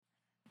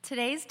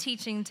Today's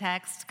teaching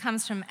text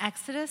comes from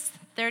Exodus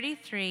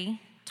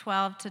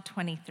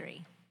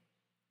 33:12-23.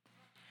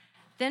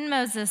 Then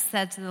Moses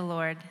said to the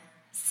Lord,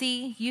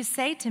 "See, you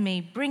say to me,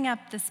 'Bring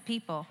up this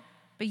people,'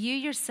 but you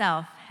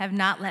yourself have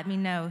not let me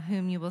know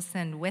whom you will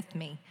send with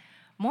me.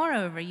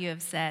 Moreover, you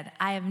have said,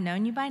 'I have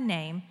known you by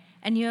name,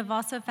 and you have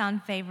also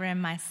found favor in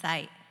my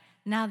sight.'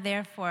 Now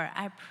therefore,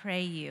 I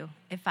pray you,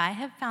 if I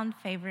have found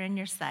favor in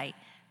your sight,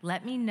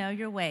 let me know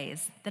your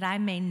ways, that I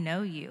may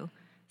know you,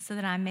 so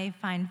that I may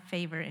find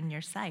favor in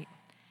your sight.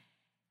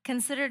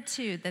 Consider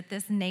too that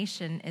this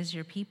nation is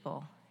your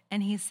people."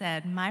 And he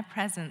said, "My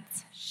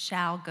presence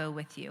shall go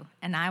with you,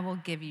 and I will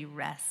give you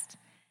rest."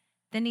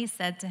 Then he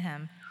said to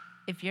him,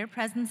 "If your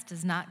presence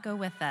does not go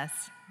with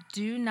us,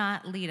 do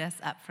not lead us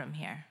up from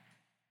here.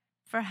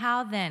 For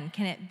how then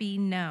can it be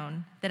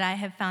known that I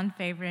have found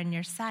favor in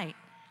your sight,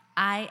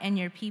 I and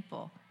your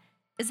people?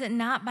 Is it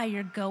not by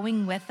your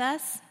going with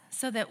us,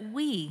 so that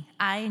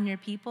I and your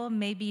people,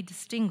 may be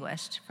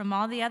distinguished from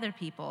all the other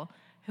people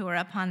who are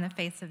upon the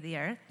face of the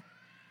earth?"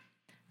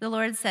 The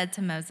Lord said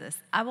to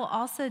Moses, "I will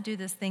also do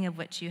this thing of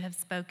which you have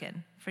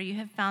spoken, for you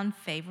have found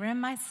favor in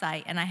my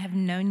sight, and I have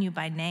known you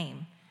by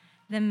name."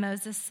 Then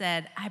Moses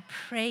said, "I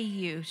pray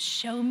you,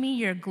 show me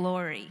your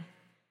glory."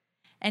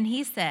 And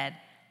he said,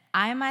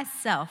 "I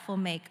myself will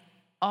make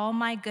all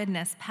my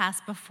goodness pass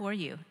before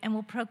you, and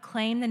will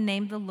proclaim the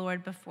name of the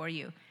Lord before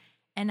you.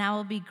 And I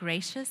will be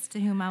gracious to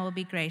whom I will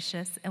be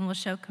gracious, and will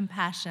show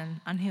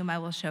compassion on whom I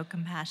will show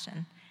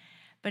compassion."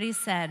 But he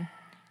said,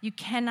 "You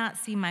cannot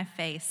see my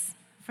face,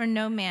 for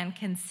no man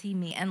can see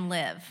me and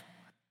live."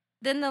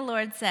 Then the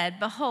Lord said,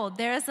 "Behold,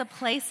 there is a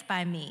place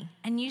by me,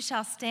 and you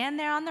shall stand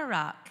there on the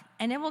rock,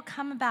 and it will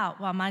come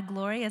about while my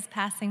glory is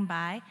passing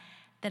by,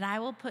 that I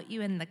will put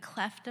you in the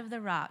cleft of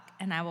the rock,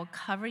 and I will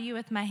cover you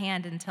with my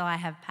hand until I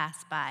have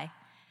passed by.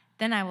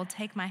 Then I will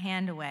take my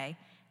hand away,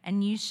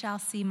 and you shall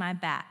see my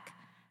back,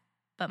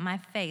 but my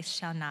face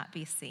shall not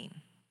be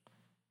seen."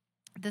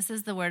 This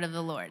is the word of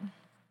the Lord.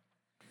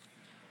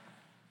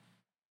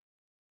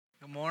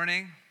 Good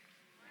morning.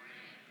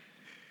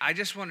 I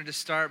just wanted to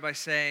start by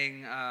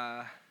saying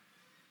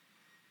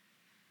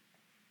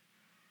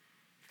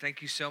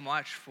thank you so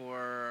much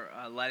for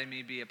letting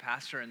me be a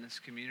pastor in this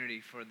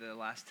community for the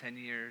last 10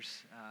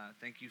 years.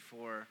 Thank you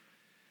for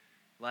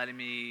letting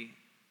me,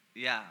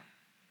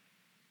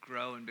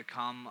 grow and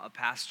become a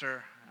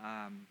pastor.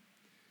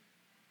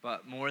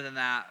 But more than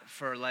that,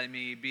 for letting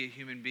me be a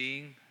human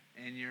being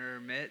in your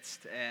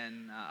midst,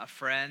 and a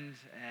friend,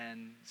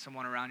 and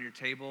someone around your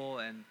table,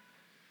 and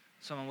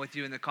someone with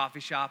you in the coffee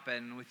shop,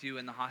 and with you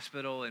in the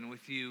hospital, and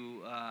with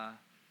you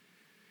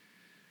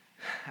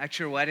at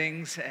your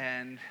weddings.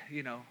 And,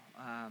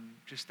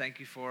 just thank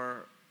you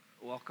for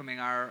welcoming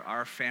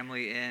our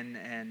family in.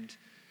 And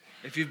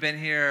if you've been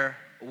here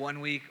 1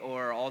 week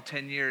or all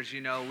 10 years,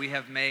 we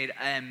have made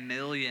a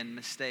million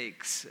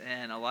mistakes,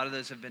 and a lot of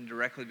those have been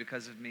directly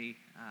because of me.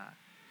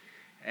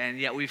 And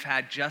yet we've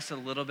had just a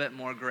little bit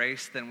more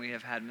grace than we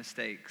have had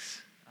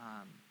mistakes.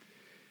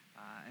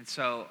 And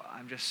so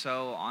I'm just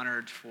so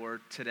honored for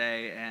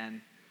today.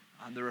 And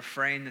the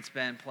refrain that's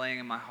been playing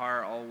in my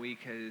heart all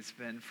week has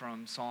been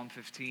from Psalm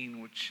 15,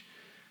 which,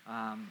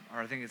 or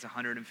I think it's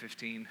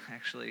 115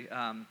 actually.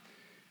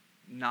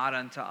 Not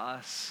unto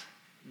us,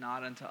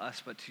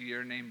 but to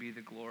your name be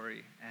the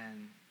glory.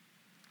 And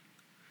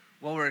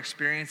while we're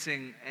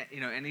experiencing,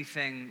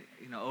 anything,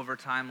 over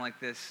time like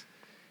this,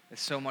 is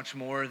so much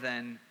more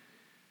than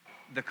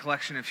the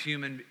collection of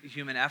human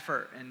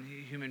effort and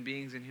human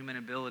beings and human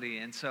ability.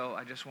 And so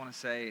I just want to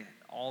say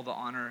all the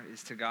honor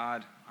is to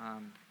God.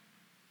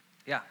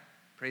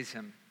 Praise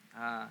him.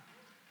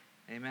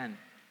 Amen.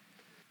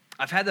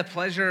 I've had the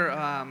pleasure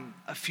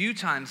a few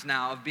times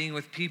now of being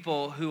with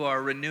people who are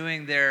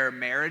renewing their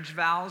marriage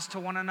vows to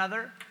one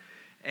another.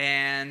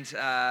 And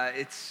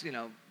it's,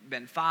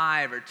 been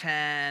 5 or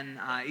 10,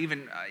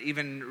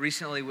 even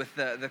recently with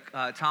the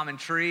Tom and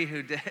Tree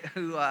who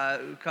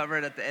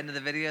covered at the end of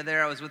the video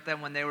there. I was with them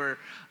when they were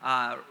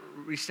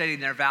restating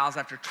their vows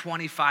after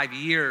 25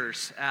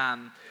 years.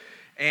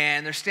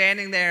 And they're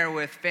standing there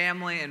with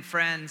family and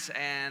friends,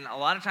 and a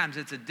lot of times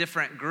it's a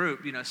different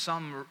group,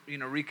 some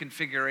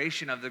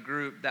reconfiguration of the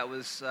group that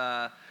was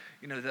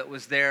that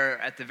was there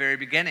at the very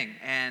beginning.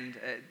 And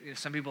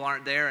some people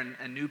aren't there,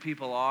 and new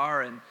people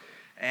are,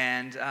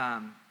 and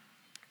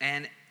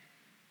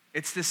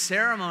it's the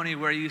ceremony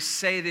where you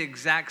say the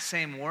exact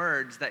same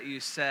words that you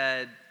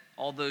said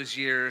all those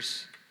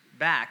years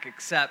back,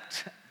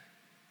 except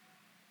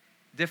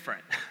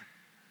different.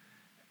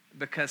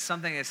 Because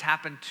something has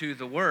happened to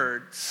the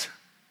words,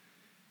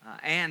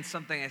 and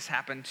something has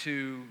happened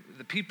to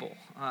the people.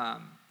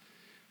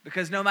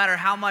 Because no matter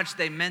how much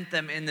they meant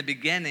them in the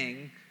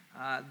beginning,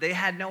 they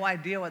had no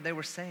idea what they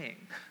were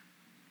saying.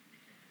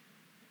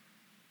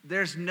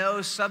 There's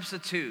no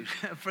substitute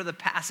for the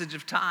passage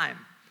of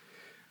time.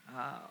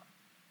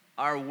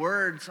 Our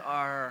words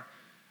are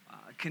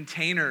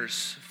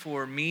containers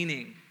for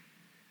meaning.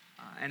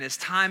 And as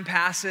time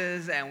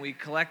passes and we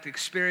collect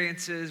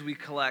experiences, we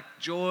collect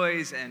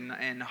joys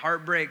and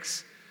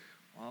heartbreaks,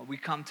 we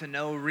come to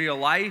know real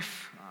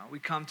life. We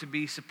come to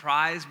be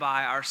surprised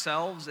by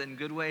ourselves in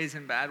good ways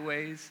and bad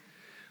ways.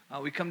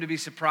 We come to be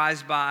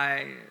surprised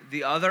by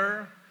the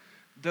other.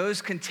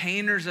 Those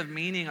containers of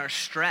meaning are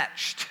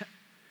stretched.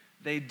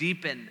 They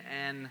deepen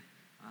and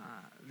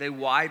they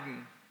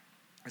widen.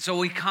 And so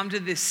we come to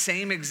the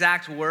same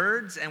exact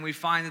words and we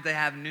find that they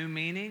have new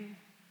meaning,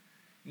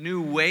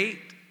 new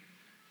weight,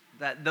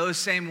 that those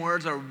same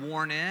words are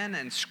worn in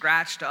and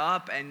scratched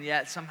up, and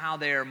yet somehow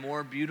they are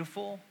more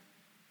beautiful.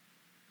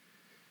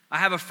 I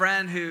have a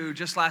friend who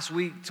just last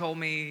week told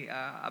me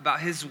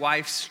about his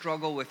wife's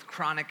struggle with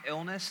chronic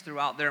illness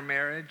throughout their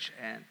marriage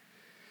and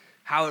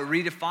how it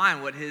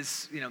redefined what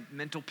his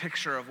mental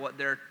picture of what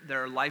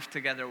their life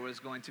together was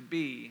going to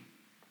be.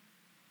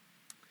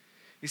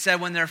 He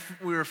said when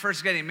we were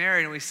first getting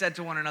married and we said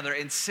to one another,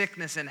 in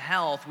sickness and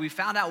health, we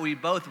found out we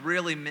both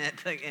really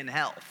meant in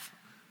health.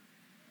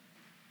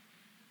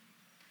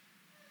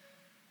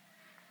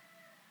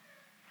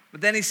 But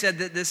then he said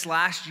that this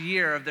last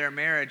year of their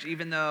marriage,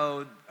 even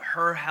though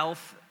her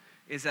health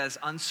is as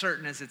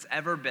uncertain as it's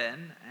ever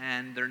been,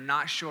 and they're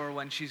not sure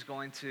when she's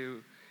going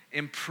to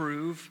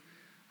improve,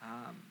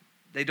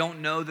 they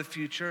don't know the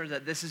future,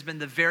 that this has been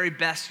the very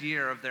best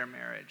year of their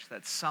marriage,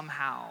 that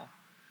somehow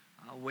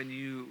when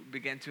you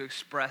begin to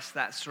express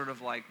that sort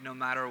of like, no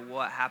matter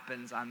what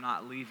happens, I'm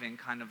not leaving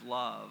kind of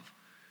love,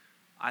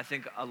 I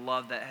think a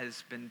love that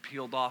has been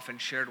peeled off and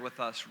shared with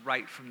us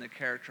right from the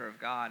character of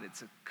God.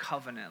 It's a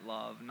covenant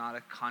love, not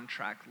a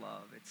contract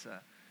love.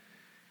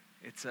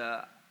 It's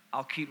a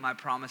I'll keep my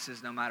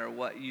promises no matter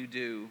what you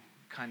do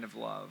kind of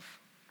love.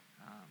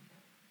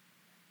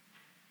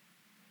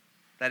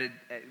 That it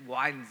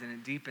widens and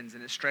it deepens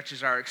and it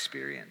stretches our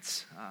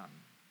experience.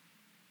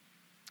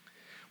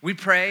 We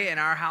pray in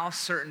our house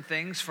certain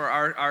things for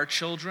our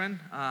children.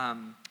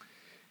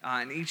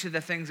 And each of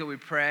the things that we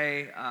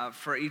pray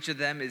for each of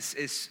them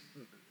is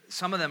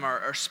some of them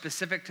are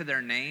specific to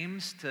their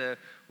names, to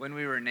when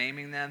we were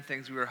naming them,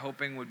 things we were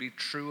hoping would be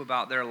true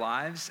about their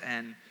lives.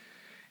 And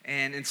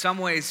in some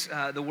ways,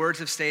 the words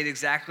have stayed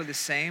exactly the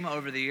same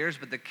over the years,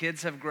 but the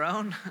kids have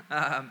grown,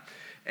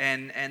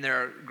 and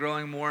they're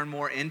growing more and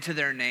more into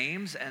their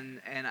names.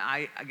 And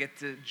I get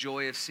the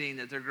joy of seeing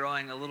that they're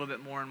growing a little bit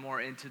more and more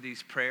into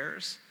these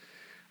prayers.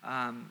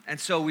 And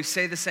so we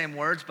say the same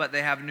words, but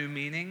they have new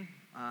meaning.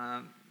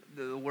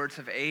 The words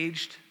have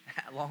aged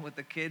along with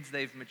the kids.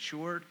 They've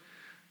matured.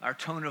 Our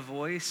tone of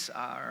voice,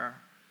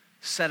 our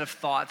set of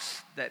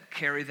thoughts that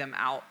carry them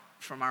out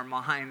from our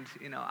mind,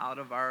 out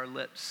of our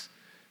lips.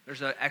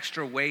 There's an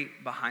extra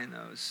weight behind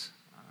those.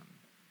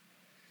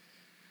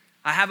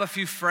 I have a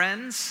few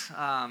friends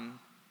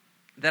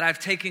that I've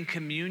taken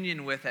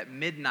communion with at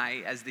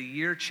midnight as the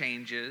year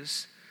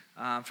changes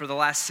for the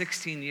last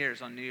 16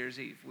 years on New Year's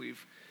Eve.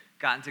 We've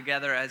gotten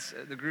together as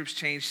the group's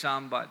changed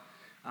some, but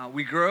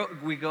we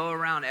go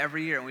around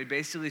every year and we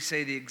basically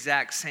say the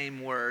exact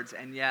same words,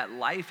 and yet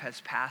life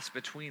has passed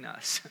between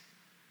us.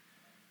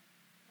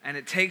 And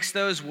it takes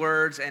those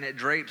words and it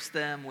drapes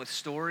them with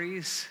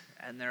stories,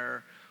 and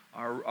there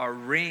are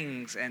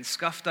rings and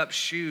scuffed up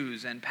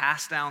shoes and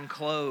passed down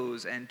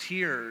clothes and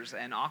tears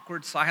and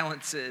awkward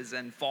silences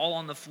and fall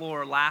on the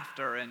floor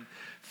laughter and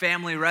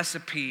family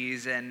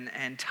recipes and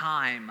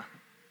time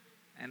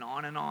and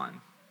on and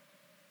on.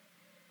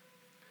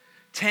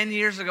 10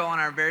 years ago on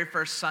our very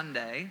first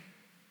Sunday,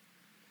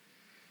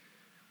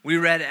 we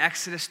read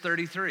Exodus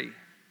 33.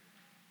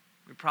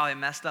 We probably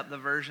messed up the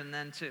version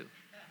then too.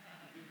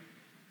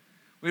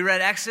 We read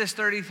Exodus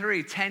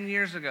 33 10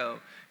 years ago.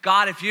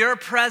 God, if your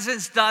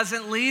presence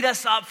doesn't lead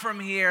us up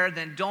from here,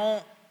 then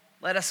don't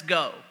let us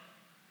go.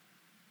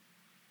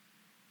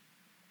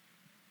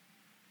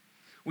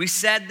 We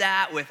said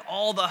that with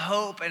all the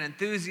hope and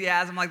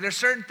enthusiasm. Like, there's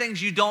certain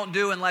things you don't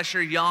do unless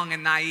you're young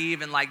and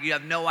naive and like you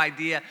have no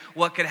idea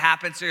what could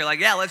happen. So you're like,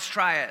 yeah, let's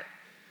try it.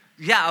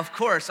 Yeah, of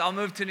course, I'll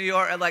move to New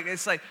York.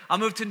 I'll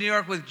move to New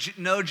York with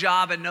no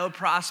job and no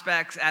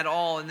prospects at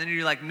all. And then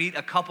you like meet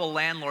a couple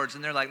landlords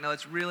and they're like, no,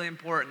 it's really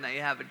important that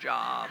you have a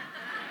job.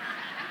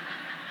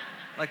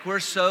 Like, we're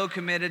so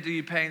committed to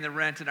you paying the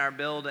rent in our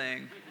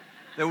building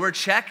that we're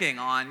checking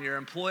on your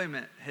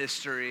employment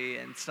history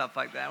and stuff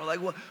like that. We're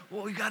like,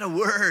 well, we got a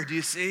word,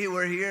 you see?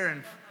 We're here.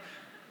 And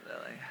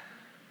really,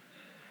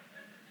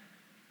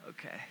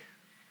 okay.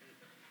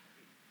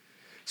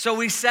 So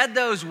we said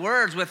those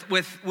words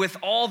with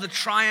all the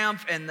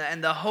triumph and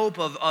the hope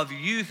of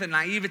youth and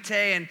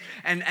naivete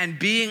and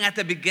being at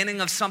the beginning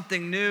of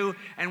something new.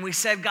 And we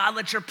said, God,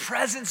 let your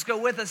presence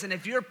go with us. And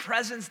if your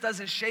presence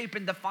doesn't shape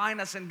and define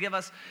us and give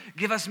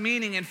us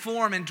meaning and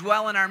form and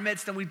dwell in our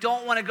midst, then we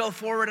don't want to go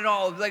forward at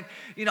all. Like,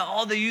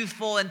 all the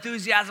youthful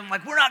enthusiasm,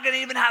 like, we're not going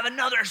to even have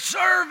another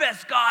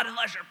service, God,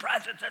 unless your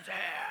presence is here.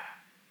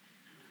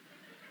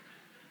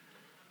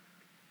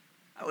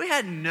 We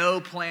had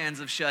no plans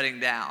of shutting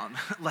down.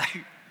 like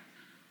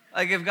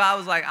if God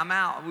was like, I'm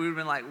out, we would have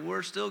been like,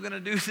 we're still going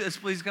to do this.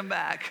 Please come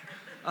back.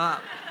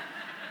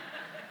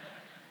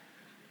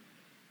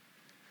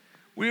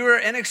 We were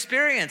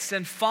inexperienced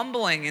and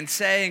fumbling and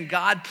saying,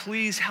 God,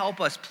 please help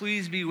us.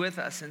 Please be with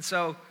us. And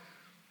so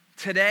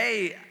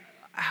today,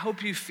 I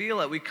hope you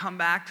feel it. We come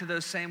back to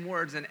those same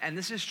words. And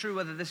this is true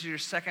whether this is your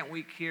second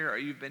week here or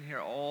you've been here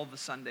all the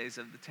Sundays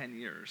of the 10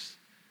 years.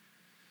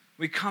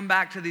 We come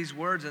back to these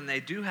words and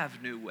they do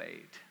have new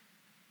weight.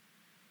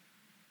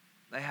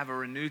 They have a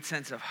renewed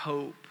sense of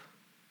hope.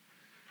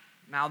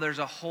 Now there's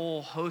a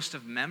whole host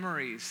of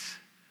memories,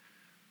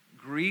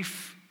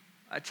 grief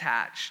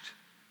attached,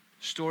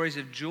 stories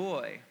of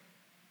joy,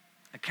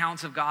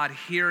 accounts of God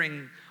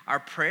hearing our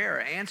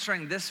prayer,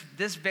 answering this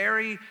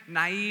very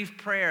naive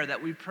prayer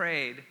that we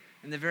prayed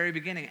in the very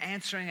beginning,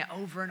 answering it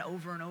over and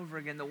over and over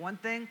again. The one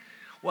thing,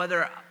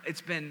 whether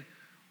it's been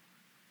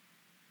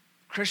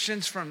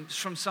Christians from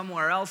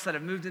somewhere else that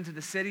have moved into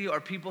the city or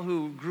people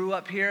who grew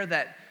up here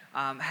that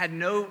had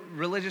no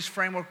religious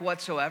framework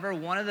whatsoever,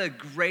 one of the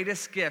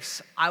greatest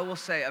gifts, I will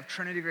say, of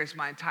Trinity Grace,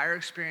 my entire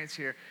experience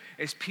here,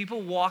 is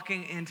people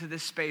walking into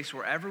this space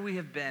wherever we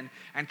have been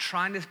and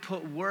trying to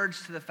put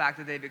words to the fact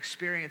that they've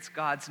experienced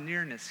God's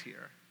nearness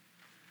here.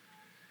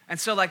 And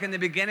so like in the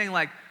beginning,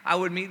 like I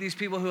would meet these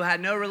people who had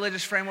no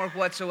religious framework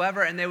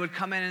whatsoever, and they would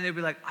come in and they'd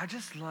be like, I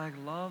just like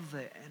love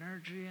the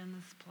energy in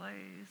this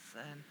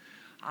place, and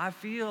I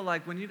feel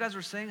like when you guys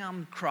were singing,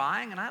 I'm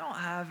crying, and I don't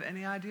have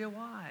any idea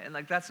why. And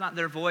like, that's not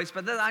their voice,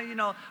 but then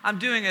I'm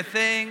doing a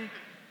thing.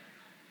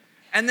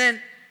 And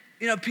then,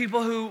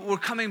 people who were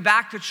coming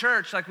back to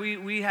church, like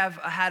we have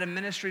had a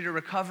ministry to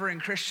recovering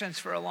Christians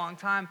for a long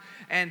time,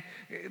 and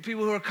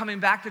people who are coming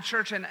back to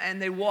church and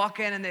they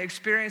walk in and they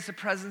experience the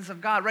presence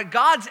of God, right?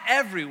 God's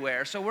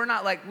everywhere, so we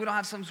don't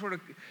have some sort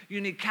of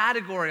unique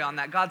category on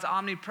that. God's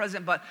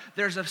omnipresent, but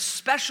there's a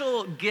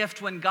special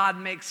gift when God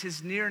makes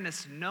his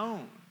nearness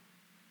known.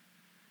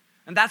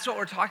 And that's what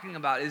we're talking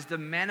about, is the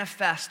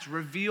manifest,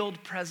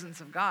 revealed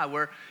presence of God,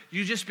 where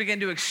you just begin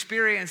to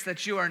experience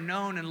that you are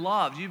known and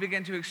loved. You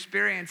begin to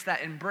experience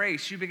that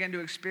embrace. You begin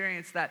to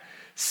experience that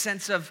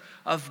sense of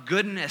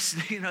goodness,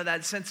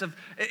 that sense of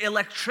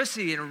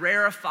electricity and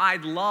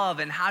rarefied love.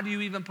 And how do you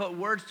even put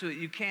words to it?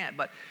 You can't.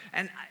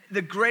 And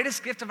the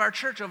greatest gift of our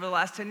church over the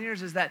last 10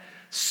 years is that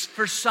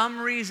for some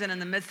reason, in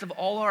the midst of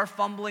all our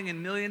fumbling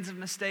and millions of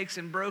mistakes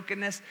and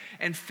brokenness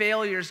and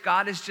failures,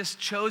 God has just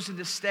chosen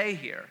to stay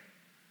here.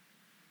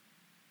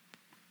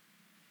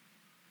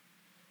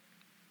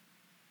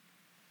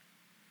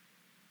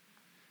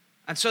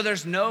 And so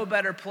there's no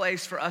better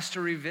place for us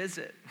to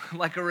revisit,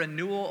 like a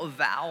renewal of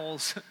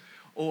vows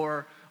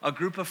or a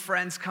group of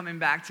friends coming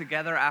back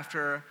together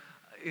after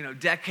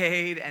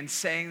decade and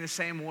saying the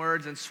same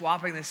words and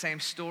swapping the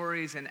same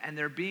stories and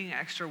there being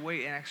extra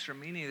weight and extra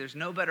meaning. There's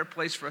no better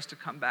place for us to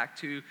come back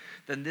to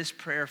than this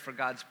prayer for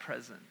God's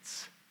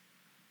presence.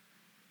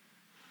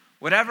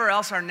 Whatever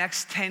else our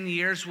next 10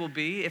 years will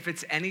be, if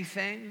it's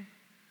anything,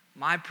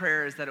 my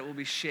prayer is that it will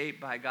be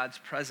shaped by God's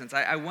presence.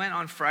 I went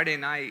on Friday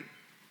night.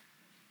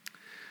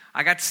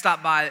 I got to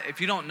stop by.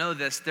 If you don't know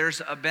this,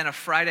 there's been a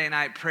Friday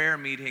night prayer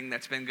meeting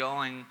that's been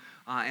going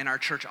in our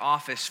church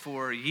office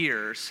for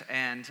years.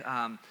 And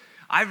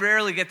I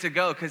rarely get to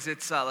go because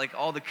it's like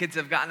all the kids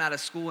have gotten out of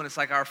school and it's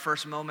like our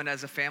first moment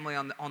as a family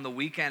on the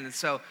weekend. And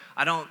so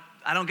I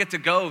don't get to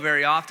go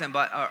very often,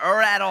 but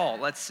or at all.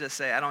 Let's just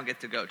say I don't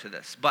get to go to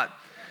this. But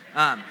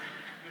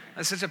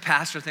it's such a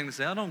pastor thing to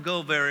say. I don't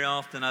go very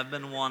often. I've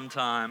been one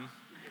time.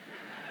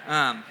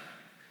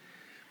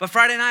 But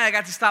Friday night, I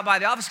got to stop by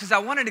the office because I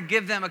wanted to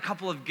give them a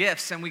couple of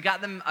gifts. And we got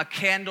them a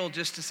candle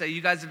just to say,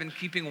 you guys have been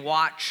keeping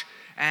watch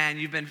and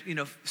you've been,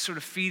 sort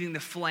of feeding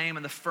the flame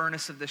and the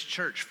furnace of this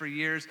church for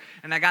years.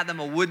 And I got them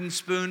a wooden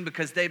spoon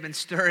because they've been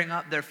stirring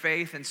up their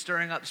faith and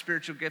stirring up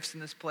spiritual gifts in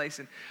this place.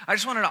 And I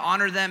just wanted to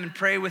honor them and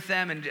pray with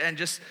them and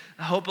just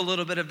hope a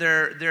little bit of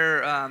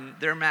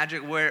their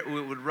magic where it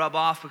would rub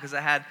off, because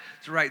I had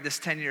to write this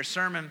 10-year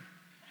sermon.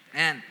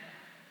 And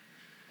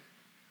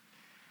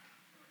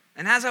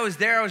as I was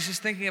there, I was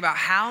just thinking about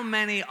how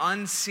many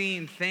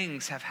unseen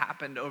things have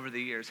happened over the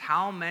years.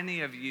 How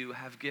many of you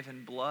have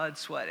given blood,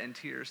 sweat, and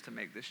tears to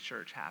make this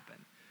church happen?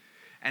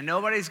 And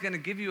nobody's going to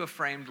give you a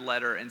framed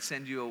letter and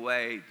send you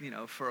away,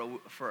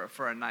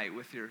 for a night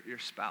with your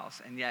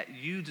spouse. And yet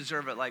you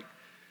deserve it like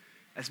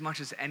as much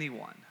as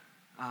anyone.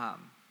 I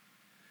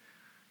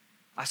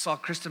saw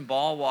Kristen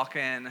Ball walk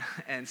in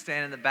and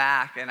stand in the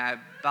back, and I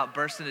about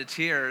burst into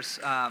tears.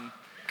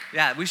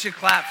 Yeah, we should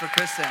clap for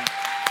Kristen.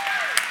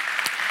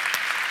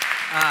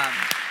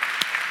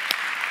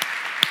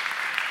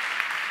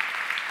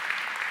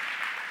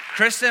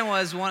 Kristen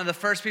was one of the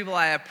first people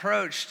I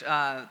approached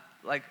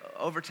like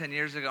over 10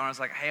 years ago, and I was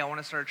like, hey, I want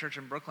to start a church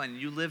in Brooklyn.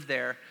 You live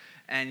there,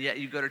 and yet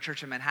you go to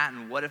church in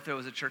Manhattan. What if there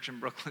was a church in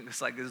Brooklyn?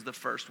 It's like, this is the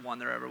first one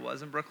there ever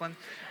was in Brooklyn.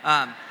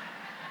 And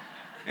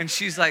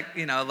she's like,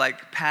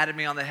 patted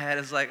me on the head.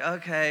 Is like,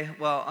 okay,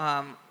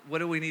 well, what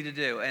do we need to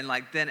do? And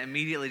like then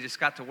immediately just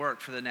got to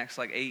work for the next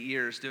 8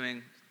 years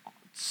doing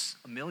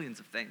millions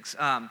of things.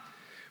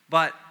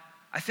 But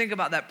I think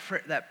about that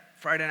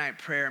Friday night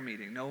prayer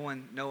meeting. No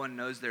one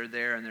knows they're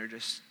there, and they're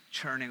just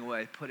churning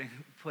away,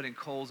 putting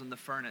coals in the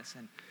furnace.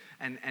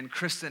 And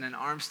Kristen and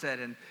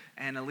Armstead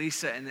and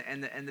Elisa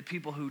and the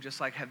people who just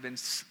have been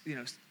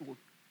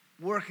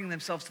working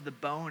themselves to the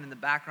bone in the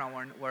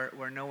background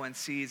where no one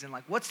sees. And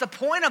what's the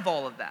point of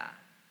all of that?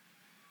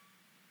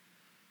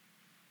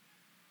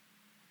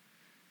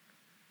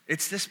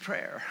 It's this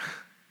prayer.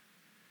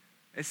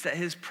 It's that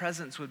his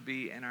presence would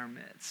be in our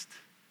midst.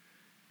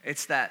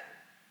 It's that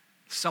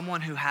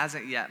someone who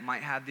hasn't yet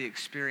might have the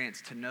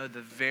experience to know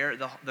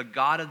the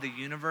God of the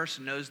universe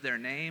knows their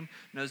name,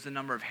 knows the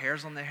number of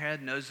hairs on their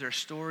head, knows their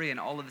story and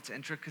all of its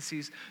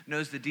intricacies,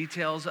 knows the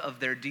details of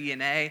their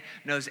DNA,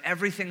 knows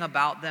everything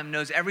about them,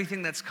 knows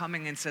everything that's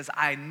coming, and says,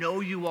 I know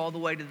you all the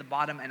way to the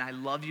bottom, and I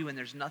love you, and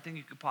there's nothing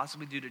you could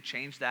possibly do to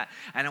change that.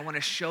 And I want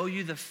to show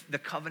you the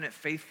covenant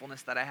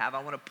faithfulness that I have.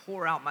 I want to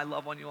pour out my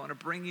love on you. I want to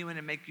bring you in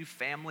and make you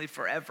family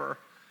forever.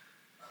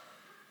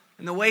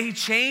 And the way he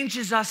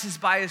changes us is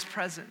by his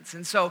presence.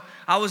 And so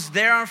I was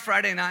there on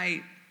Friday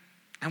night,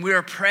 and we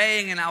were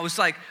praying, and I was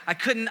like,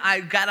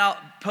 I got out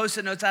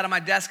Post-it notes out of my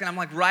desk, and I'm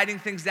like writing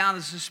things down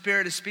as the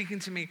Spirit is speaking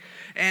to me.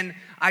 And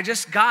I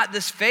just got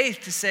this faith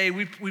to say,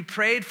 we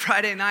prayed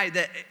Friday night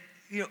that,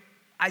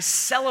 I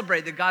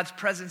celebrate that God's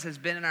presence has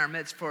been in our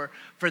midst for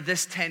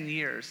this 10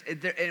 years.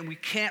 And we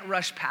can't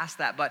rush past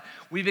that. But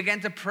we began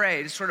to pray.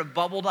 It sort of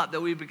bubbled up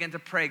that we began to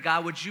pray.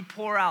 God, would you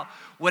pour out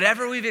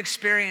whatever we've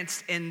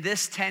experienced in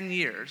this 10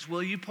 years?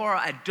 Will you pour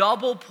out a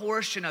double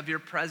portion of your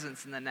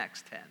presence in the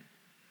next 10?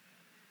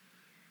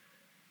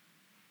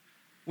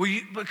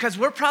 Because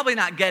we're probably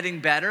not getting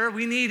better.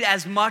 We need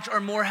as much or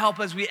more help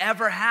as we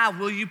ever have.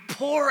 Will you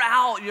pour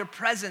out your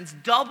presence,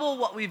 double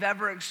what we've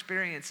ever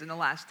experienced in the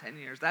last 10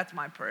 years? That's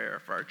my prayer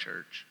for our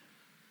church.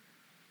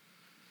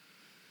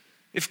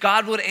 If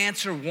God would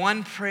answer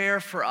one prayer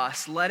for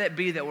us, let it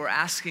be that we're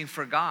asking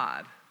for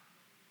God.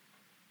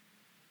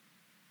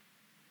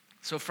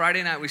 So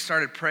Friday night we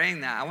started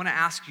praying that. I want to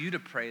ask you to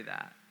pray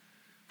that.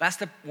 That's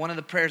one of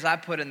the prayers I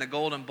put in the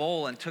golden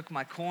bowl and took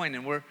my coin,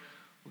 and we're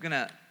going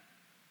to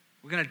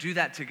do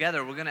that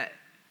together. We're going to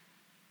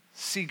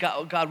see,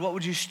 God, what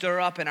would you stir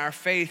up in our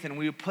faith? And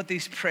we would put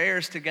these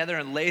prayers together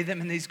and lay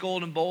them in these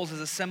golden bowls as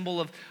a symbol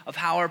of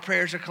how our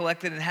prayers are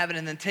collected in heaven.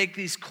 And then take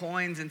these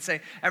coins and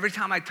say, every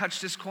time I touch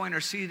this coin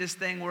or see this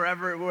thing,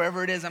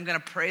 wherever it is, I'm going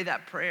to pray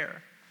that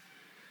prayer.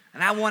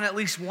 And I want at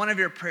least one of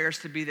your prayers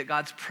to be that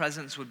God's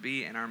presence would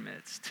be in our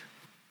midst.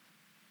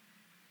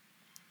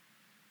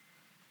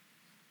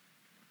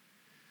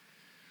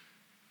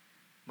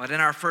 But in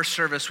our first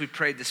service, we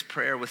prayed this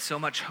prayer with so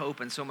much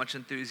hope and so much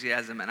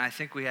enthusiasm, and I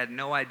think we had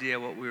no idea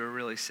what we were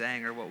really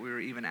saying or what we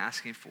were even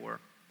asking for.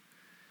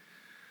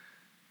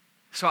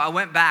 So I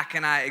went back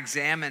and I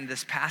examined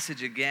this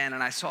passage again,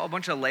 and I saw a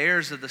bunch of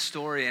layers of the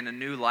story in a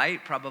new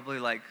light. Probably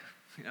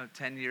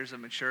 10 years of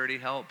maturity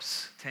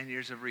helps. 10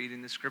 years of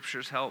reading the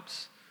scriptures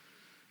helps.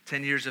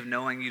 10 years of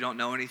knowing you don't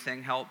know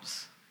anything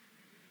helps.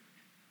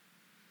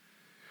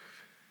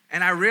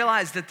 And I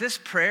realized that this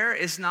prayer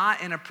is not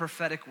in a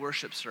prophetic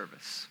worship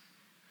service.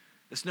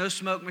 There's no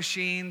smoke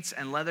machines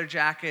and leather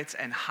jackets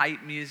and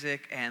hype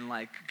music and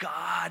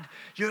God,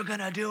 you're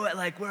gonna do it,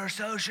 we're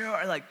so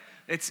sure.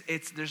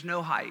 There's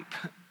no hype.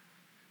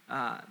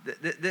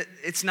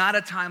 It's not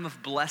a time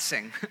of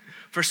blessing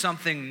for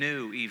something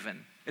new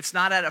even. It's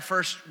not at a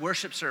first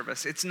worship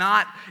service. It's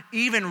not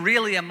even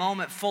really a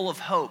moment full of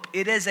hope.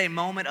 It is a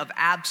moment of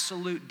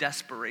absolute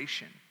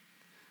desperation.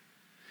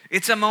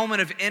 It's a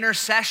moment of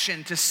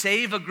intercession to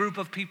save a group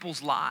of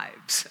people's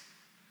lives.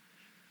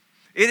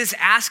 It is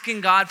asking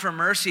God for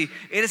mercy.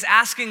 It is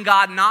asking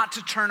God not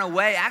to turn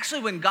away,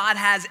 actually when God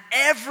has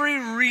every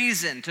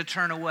reason to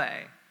turn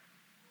away.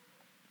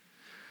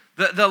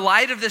 The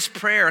light of this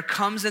prayer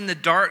comes in the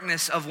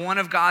darkness of one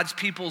of God's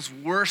people's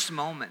worst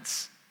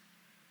moments.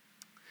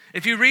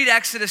 If you read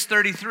Exodus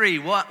 33,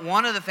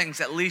 one of the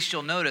things at least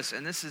you'll notice,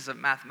 and this is a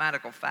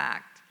mathematical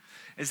fact,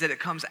 is that it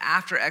comes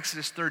after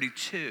Exodus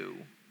 32.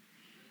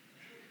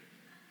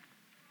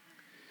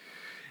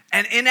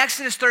 And in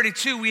Exodus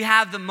 32, we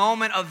have the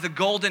moment of the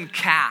golden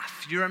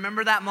calf. You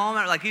remember that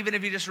moment? Even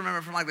if you just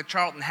remember from the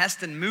Charlton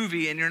Heston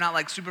movie and you're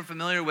not super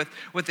familiar with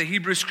the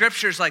Hebrew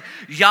scriptures,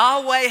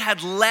 Yahweh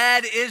had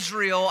led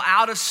Israel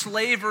out of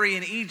slavery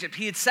in Egypt.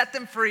 He had set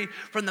them free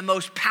from the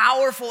most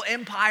powerful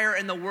empire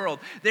in the world.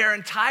 Their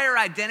entire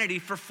identity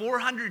for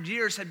 400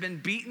 years had been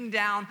beaten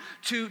down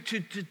to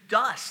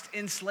dust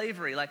in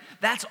slavery.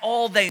 That's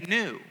all they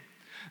knew.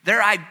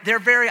 Their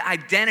very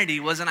identity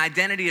was an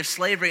identity of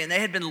slavery, and they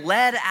had been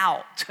led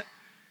out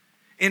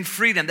in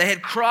freedom. They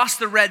had crossed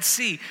the Red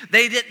Sea.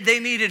 They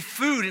needed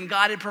food, and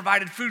God had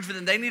provided food for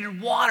them. They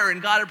needed water,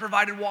 and God had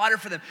provided water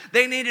for them.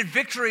 They needed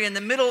victory in the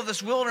middle of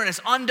this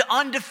wilderness,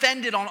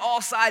 undefended on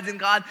all sides, and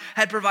God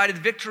had provided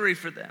victory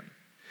for them.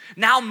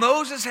 Now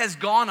Moses has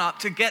gone up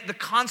to get the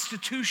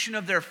constitution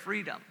of their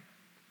freedom.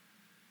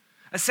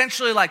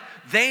 Essentially,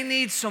 they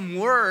need some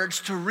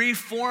words to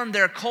reform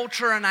their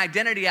culture and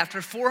identity.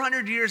 After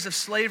 400 years of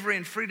slavery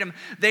and freedom,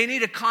 they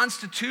need a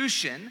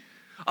constitution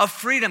of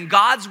freedom,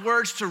 God's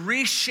words to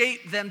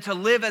reshape them to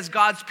live as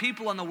God's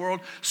people in the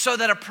world, so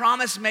that a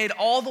promise made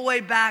all the way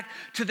back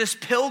to this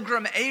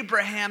pilgrim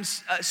Abraham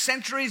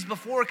centuries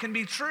before can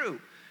be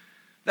true.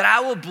 That I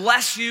will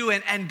bless you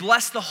and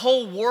bless the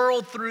whole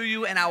world through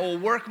you, and I will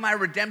work my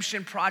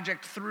redemption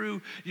project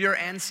through your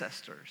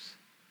ancestors.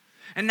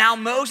 And now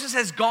Moses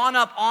has gone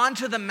up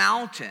onto the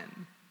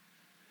mountain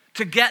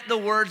to get the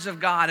words of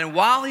God. And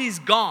while he's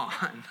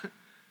gone,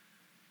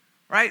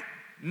 right,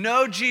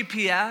 no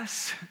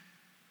GPS,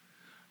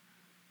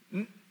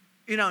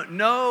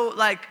 no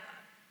like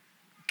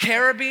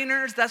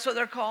carabiners, that's what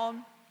they're called.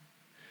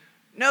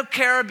 No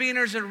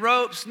carabiners and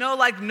ropes,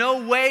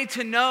 no way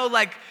to know,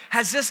 like,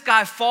 has this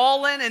guy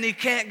fallen and he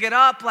can't get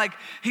up? Like,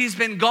 he's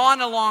been gone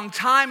a long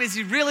time. Is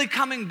he really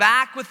coming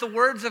back with the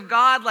words of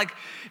God? Like,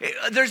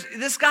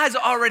 this guy's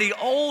already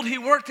old. He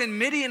worked in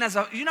Midian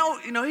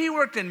he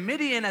worked in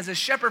Midian as a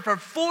shepherd for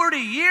 40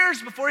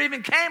 years before he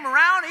even came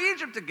around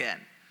Egypt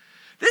again.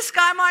 This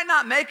guy might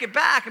not make it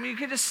back. I mean, you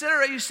can just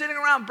sitting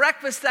around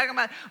breakfast talking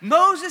about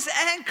Moses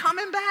ain't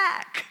coming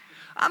back.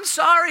 I'm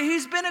sorry,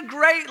 he's been a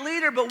great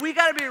leader, but we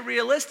got to be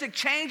realistic.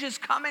 Change is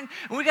coming,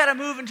 and we got to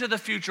move into the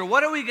future.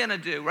 What are we going to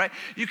do, right?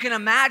 You can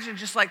imagine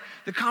just like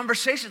the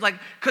conversation, like,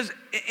 because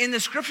in the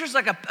scriptures,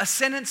 like a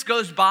sentence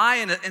goes by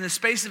in the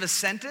space of a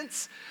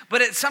sentence,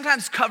 but it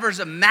sometimes covers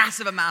a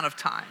massive amount of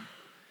time.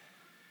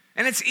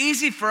 And it's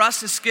easy for us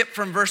to skip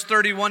from verse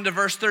 31 to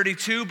verse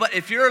 32, but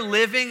if you're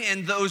living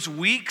in those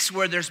weeks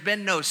where there's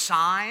been no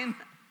sign,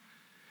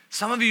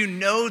 some of you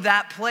know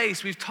that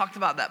place. We've talked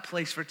about that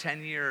place for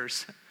 10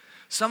 years.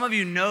 Some of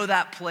you know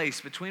that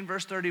place between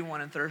verse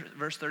 31 and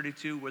verse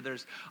 32 where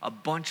there's a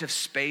bunch of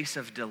space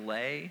of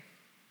delay,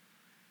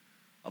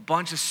 a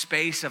bunch of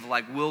space of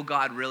like, will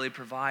God really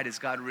provide? Is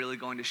God really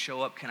going to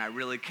show up? Can I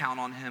really count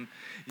on him?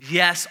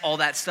 Yes, all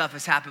that stuff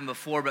has happened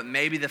before, but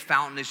maybe the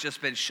fountain has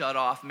just been shut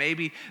off.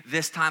 Maybe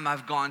this time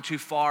I've gone too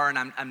far and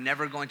I'm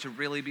never going to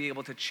really be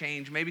able to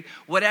change. Maybe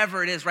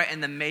whatever it is, right?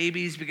 And the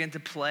maybes begin to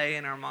play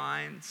in our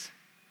minds.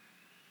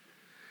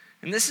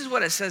 And this is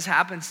what it says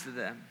happens to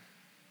them.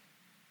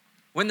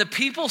 When the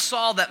people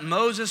saw that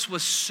Moses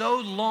was so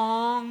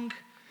long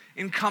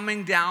in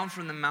coming down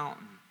from the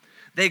mountain,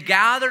 they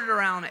gathered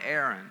around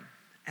Aaron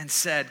and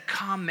said,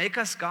 "Come, make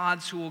us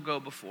gods who will go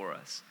before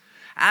us.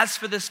 As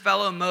for this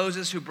fellow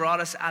Moses who brought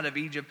us out of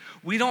Egypt,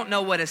 we don't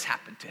know what has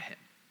happened to him.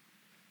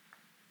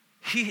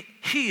 He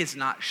is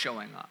not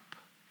showing up.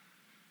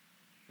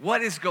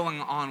 What is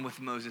going on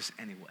with Moses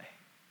anyway?"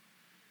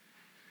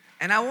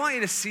 And I want you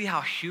to see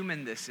how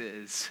human this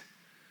is.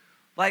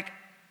 Like,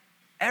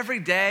 every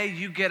day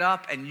you get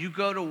up and you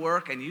go to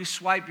work and you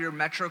swipe your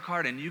Metro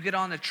card and you get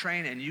on the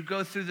train and you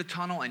go through the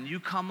tunnel and you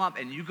come up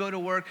and you go to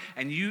work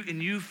and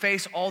you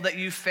face all that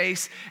you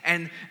face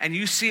and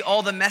you see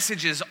all the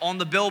messages on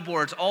the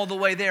billboards all the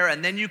way there,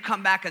 and then you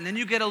come back and then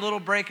you get a little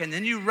break and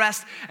then you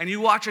rest and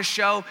you watch a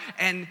show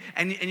and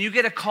you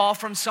get a call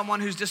from someone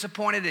who's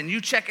disappointed and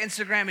you check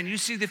Instagram and you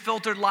see the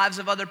filtered lives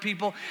of other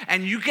people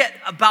and you get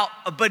about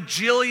a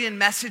bajillion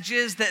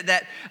messages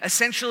that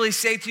essentially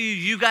say to you,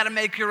 you got to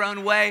make your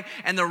own way.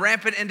 And the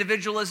rampant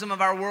individualism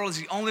of our world is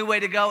the only way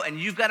to go, and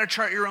you've got to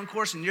chart your own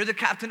course, and you're the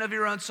captain of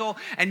your own soul,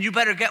 and you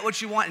better get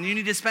what you want, and you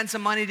need to spend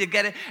some money to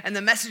get it, and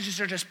the messages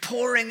are just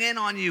pouring in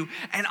on you,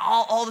 and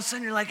all of a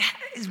sudden you're like,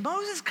 is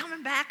Moses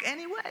coming back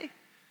anyway?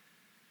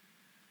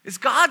 Is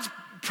God's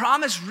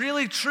promise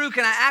really true?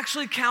 Can I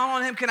actually count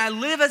on him? Can I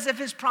live as if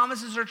his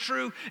promises are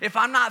true if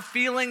I'm not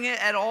feeling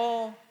it at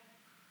all?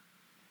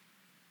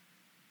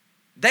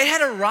 They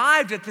had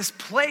arrived at this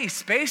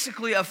place,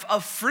 basically,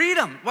 of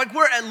freedom. Like,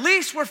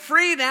 we're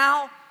free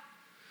now.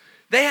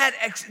 They had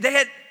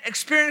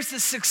experienced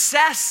the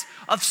success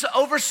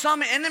over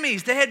some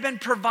enemies. They had been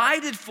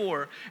provided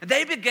for.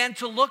 They began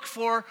to look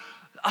for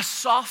a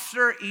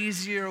softer,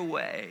 easier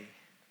way.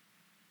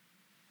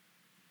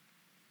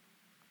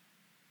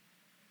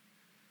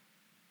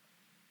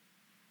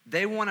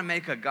 They want to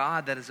make a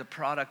God that is a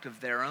product of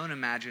their own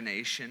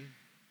imagination,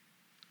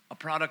 a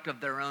product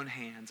of their own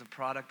hands, a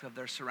product of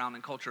their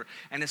surrounding culture.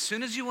 And as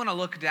soon as you want to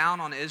look down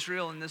on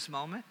Israel in this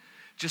moment,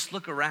 just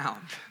look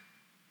around.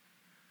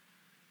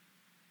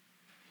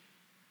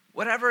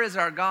 Whatever is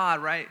our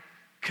God, right,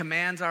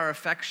 commands our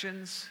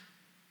affections,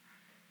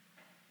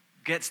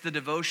 gets the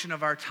devotion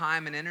of our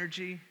time and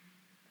energy,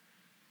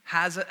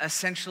 has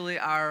essentially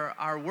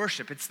our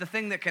worship. It's the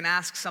thing that can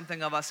ask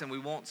something of us and we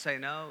won't say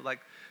no. Like,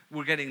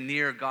 we're getting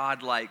near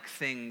God-like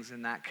things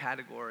in that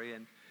category.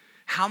 And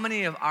how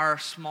many of our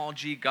small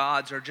g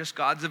gods are just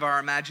gods of our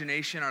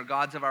imagination or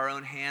gods of our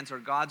own hands or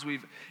gods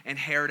we've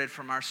inherited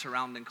from our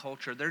surrounding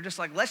culture? They're just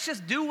like, let's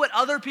just do what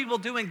other people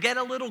do and get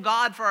a little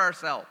God for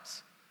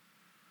ourselves.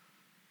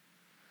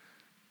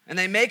 And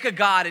they make a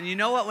God, and you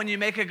know what? When you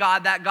make a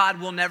God, that God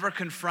will never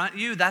confront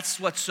you. That's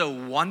what's so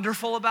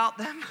wonderful about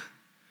them.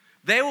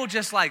 They will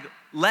just like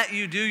let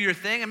you do your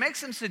thing and make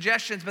some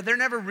suggestions, but they're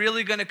never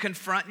really going to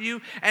confront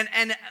you.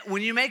 And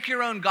when you make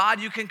your own God,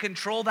 you can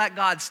control that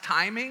God's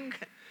timing.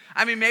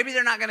 I mean, maybe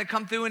they're not going to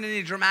come through in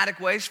any dramatic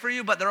ways for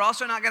you, but they're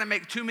also not going to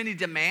make too many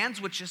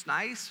demands, which is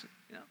nice.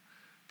 You know,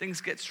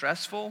 things get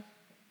stressful.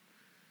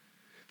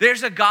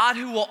 There's a God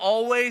who will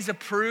always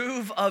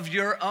approve of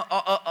your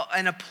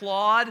and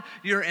applaud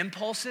your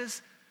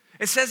impulses.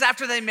 It says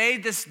after they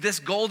made this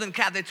golden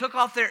calf, they took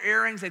off their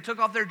earrings, they took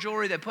off their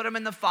jewelry, they put them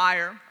in the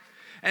fire.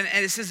 And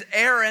it says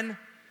Aaron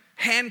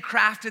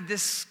handcrafted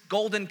this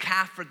golden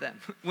calf for them.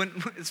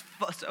 It's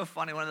so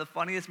funny. One of the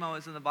funniest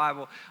moments in the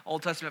Bible,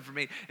 Old Testament for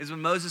me, is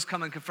when Moses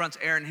comes and confronts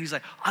Aaron. He's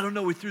like, I don't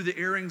know, we threw the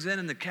earrings in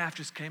and the calf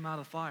just came out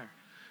of the fire.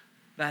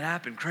 That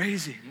happened.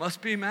 Crazy.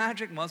 Must be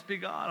magic. Must be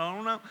God. I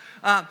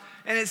don't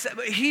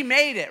know. He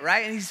made it,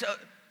 right? And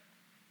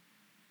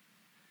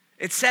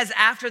it says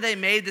after they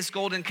made this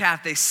golden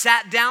calf, they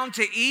sat down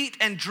to eat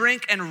and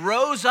drink and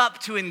rose up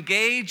to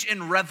engage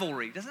in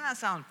revelry. Doesn't that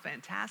sound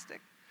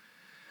fantastic?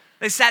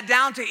 They sat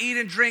down to eat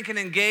and drink and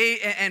engage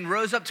and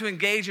rose up to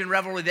engage in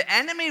revelry. The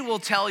enemy will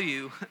tell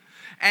you,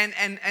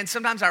 and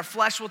sometimes our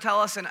flesh will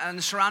tell us, and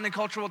the surrounding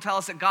culture will tell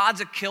us that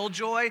God's a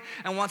killjoy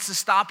and wants to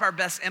stop our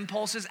best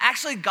impulses.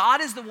 Actually, God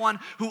is the one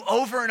who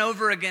over and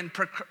over again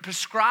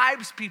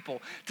prescribes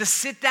people to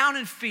sit down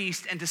and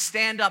feast and to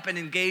stand up and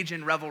engage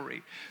in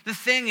revelry. The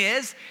thing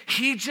is,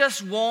 he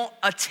just won't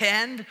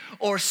attend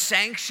or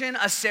sanction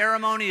a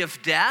ceremony of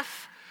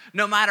death,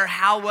 no matter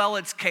how well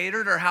it's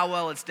catered or how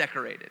well it's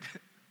decorated.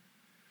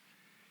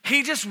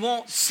 He just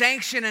won't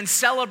sanction and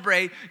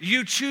celebrate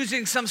you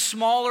choosing some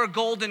smaller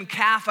golden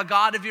calf, a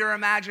god of your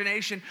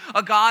imagination,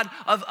 a god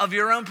of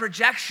your own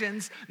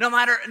projections, no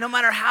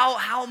matter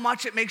how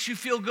much it makes you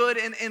feel good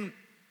in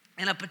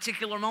a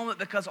particular moment,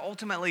 because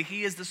ultimately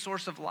he is the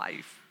source of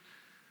life.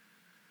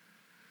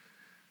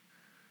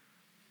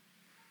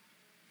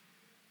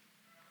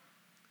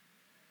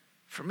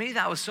 For me,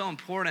 that was so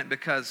important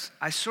because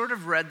I sort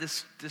of read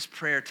this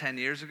prayer 10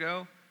 years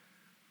ago,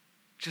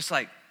 just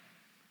like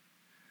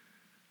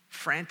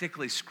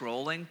frantically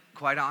scrolling,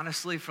 quite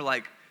honestly, for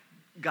like,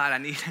 God, I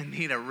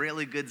need a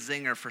really good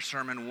zinger for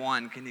sermon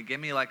 1. Can you give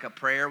me like a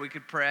prayer we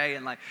could pray?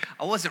 And like,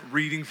 I wasn't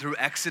reading through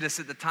Exodus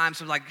at the time,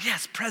 so I'm like,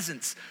 yes,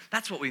 presence.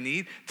 That's what we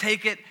need.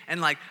 Take it.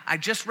 And like, I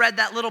just read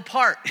that little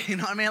part. You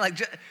know what I mean? Like,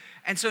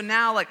 and so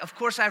now, like, of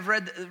course, I've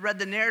read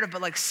the narrative,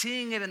 but like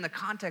seeing it in the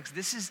context,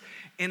 this is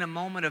in a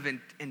moment of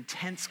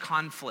intense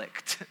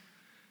conflict.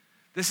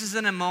 This is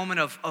in a moment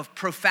of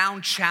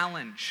profound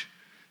challenge.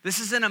 This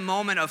is in a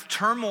moment of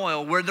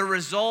turmoil where the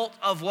result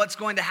of what's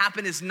going to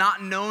happen is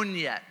not known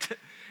yet.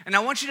 And I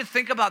want you to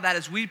think about that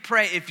as we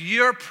pray. If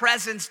your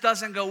presence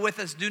doesn't go with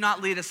us, do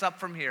not lead us up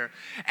from here.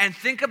 And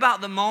think about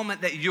the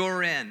moment that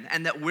you're in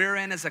and that we're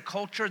in as a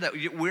culture, that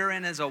we're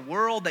in as a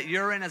world, that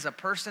you're in as a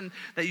person,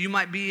 that you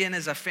might be in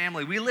as a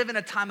family. We live in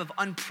a time of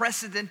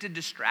unprecedented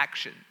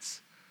distractions.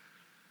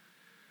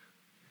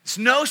 It's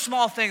no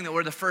small thing that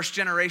we're the first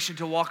generation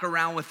to walk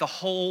around with the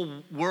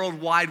whole World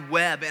Wide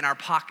Web in our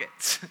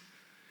pockets.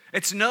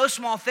 It's no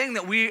small thing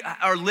that we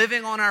are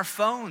living on our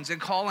phones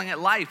and calling it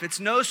life. It's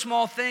no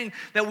small thing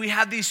that we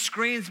have these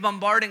screens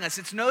bombarding us.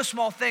 It's no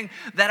small thing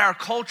that our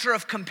culture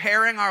of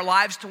comparing our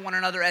lives to one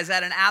another is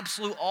at an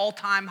absolute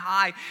all-time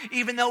high,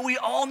 even though we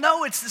all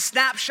know it's the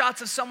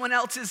snapshots of someone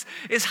else's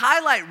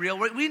highlight reel.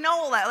 We know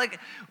all that. Like,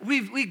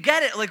 we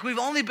get it. Like, we've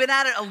only been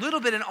at it a little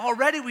bit, and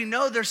already we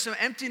know there's some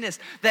emptiness,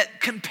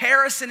 that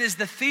comparison is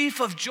the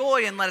thief of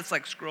joy, and it's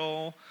like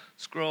scroll.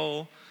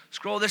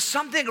 There's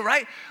something,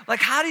 right? Like,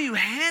 how do you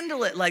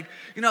handle it? Like,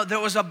 you know, there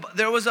was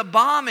a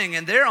bombing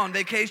and they're on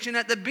vacation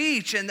at the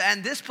beach, and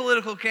this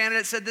political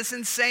candidate said this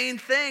insane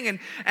thing,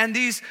 and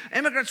these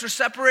immigrants were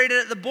separated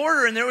at the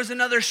border, and there was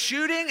another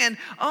shooting, and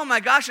oh my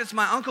gosh, it's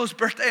my uncle's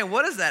birthday, and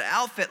what is that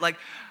outfit? Like,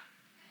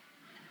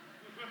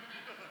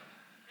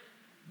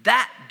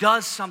 that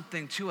does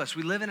something to us.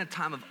 We live in a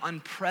time of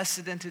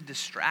unprecedented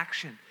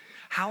distraction.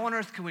 How on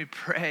earth can we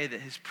pray that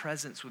his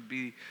presence would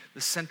be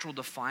the central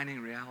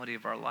defining reality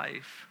of our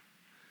life?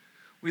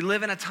 We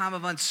live in a time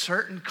of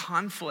uncertain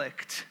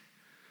conflict.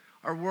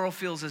 Our world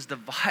feels as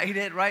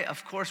divided, right?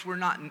 Of course, we're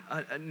not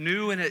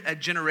new and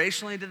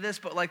generationally to this,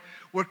 but like,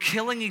 we're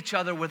killing each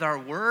other with our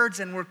words,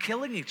 and we're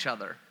killing each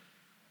other.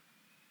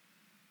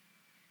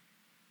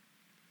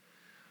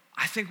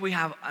 I think we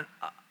have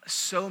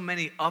so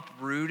many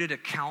uprooted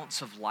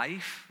accounts of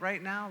life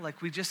right now.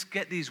 Like, we just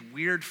get these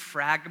weird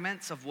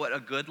fragments of what a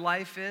good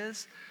life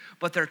is,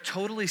 but they're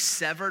totally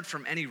severed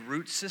from any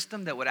root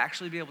system that would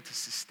actually be able to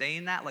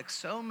sustain that. Like,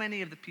 so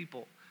many of the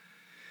people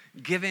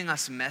giving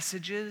us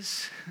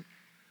messages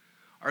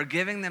are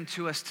giving them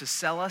to us to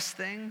sell us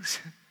things.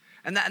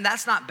 And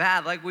that's not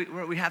bad. Like,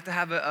 we have to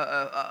have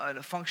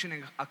a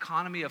functioning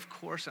economy, of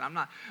course, and I'm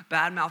not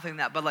bad-mouthing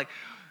that, but like,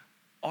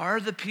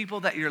 are the people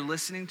that you're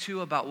listening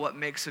to about what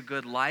makes a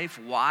good life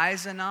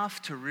wise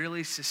enough to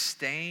really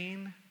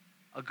sustain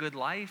a good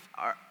life?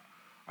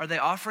 Are they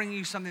offering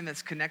you something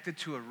that's connected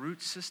to a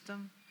root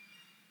system?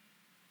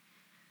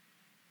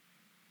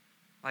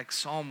 Like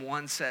Psalm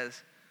 1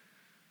 says,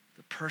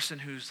 the person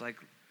who's like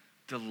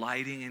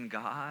delighting in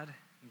God,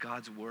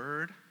 God's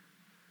word,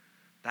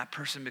 that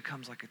person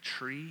becomes like a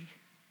tree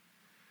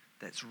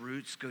that's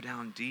roots go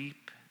down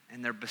deep,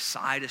 and they're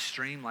beside a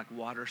stream, like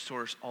water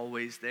source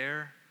always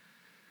there.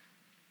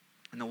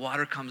 And the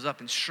water comes up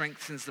and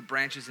strengthens the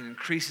branches and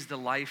increases the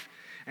life.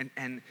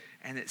 And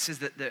it says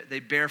that they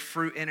bear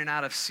fruit in and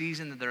out of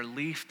season, that their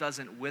leaf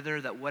doesn't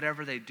wither, that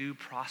whatever they do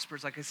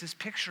prospers. Like, it's this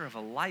picture of a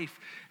life.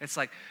 It's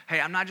like,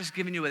 hey, I'm not just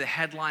giving you a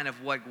headline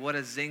of what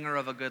a zinger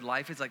of a good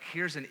life is. Like,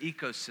 here's an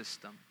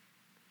ecosystem.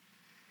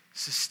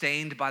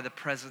 sustained by the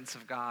presence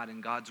of God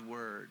and God's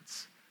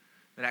words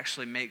that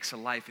actually makes a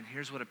life. And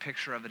here's what a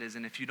picture of it is.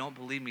 And if you don't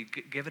believe me,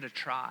 give it a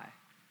try.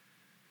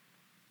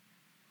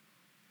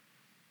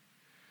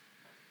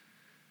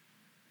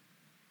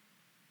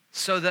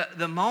 So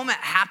the moment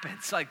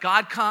happens,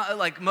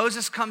 like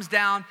Moses comes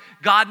down,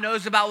 God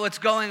knows about what's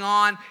going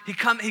on. He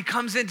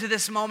comes into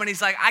this moment,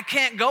 he's like, I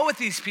can't go with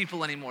these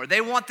people anymore.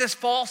 They want this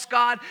false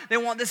God. They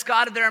want this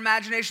God of their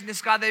imagination,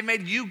 this God they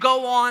made. You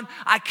go on,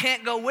 I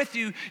can't go with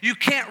you. You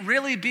can't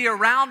really be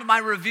around my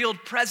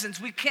revealed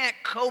presence. We can't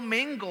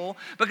commingle,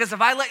 because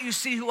if I let you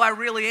see who I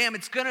really am,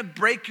 it's gonna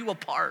break you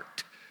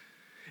apart.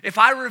 If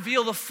I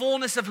reveal the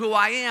fullness of who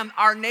I am,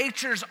 our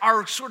natures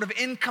are sort of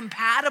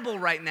incompatible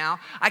right now.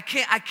 I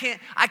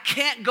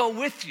can't go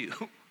with you.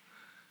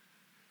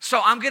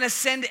 So I'm going to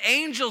send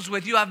angels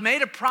with you. I've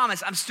made a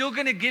promise. I'm still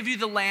going to give you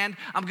the land.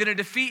 I'm going to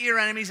defeat your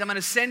enemies. I'm going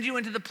to send you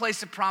into the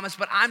place of promise,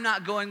 but I'm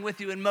not going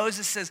with you. And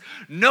Moses says,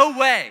 no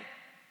way.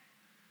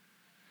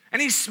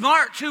 And he's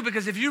smart too,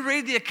 because if you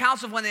read the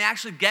accounts of when they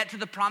actually get to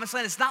the promised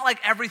land, it's not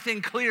like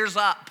everything clears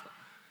up.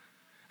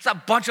 It's a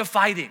bunch of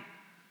fighting.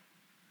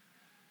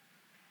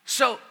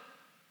 So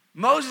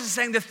Moses is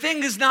saying the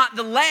thing is not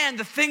the land,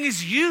 the thing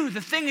is you, the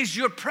thing is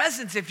your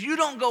presence. If you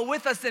don't go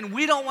with us, then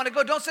we don't want to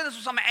go. Don't send us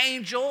with some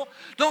angel.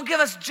 Don't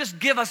just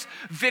give us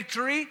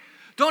victory.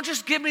 Don't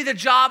just give me the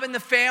job and the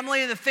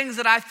family and the things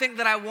that I think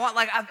that I want.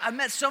 Like I've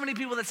met so many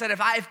people that said,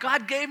 if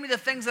God gave me the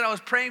things that I was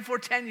praying for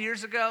 10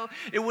 years ago,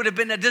 it would have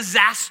been a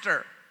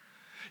disaster.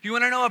 You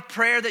want to know a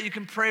prayer that you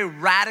can pray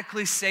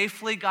radically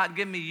safely? God,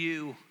 give me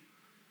you.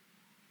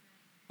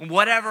 And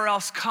whatever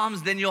else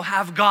comes, then you'll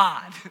have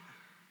God.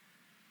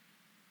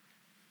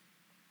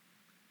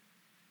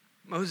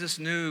 Moses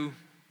knew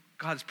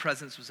God's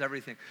presence was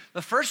everything.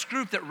 The first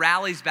group that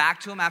rallies back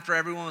to him after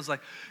everyone was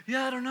like,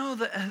 yeah, I don't know,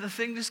 the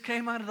thing just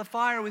came out of the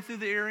fire. We threw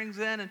the earrings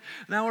in and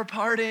now we're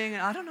partying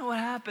and I don't know what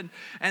happened.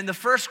 And the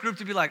first group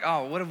to be like,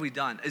 oh, what have we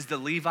done? Is the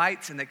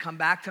Levites, and they come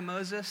back to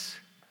Moses.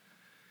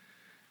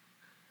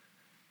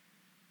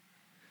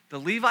 The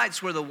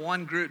Levites were the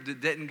one group that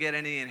didn't get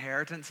any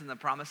inheritance in the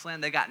promised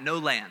land. They got no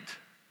land.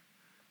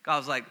 God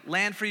was like,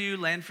 land for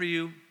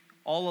you,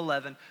 all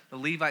 11. The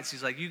Levites,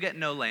 he's like, you get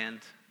no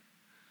land.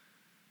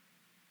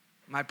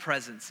 My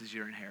presence is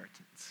your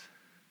inheritance.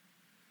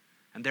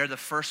 And they're the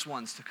first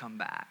ones to come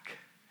back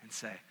and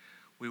say,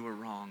 we were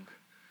wrong.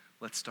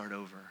 Let's start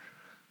over.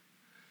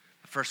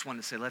 The first one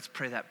to say, let's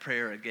pray that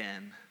prayer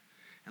again.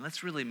 And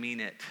let's really mean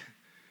it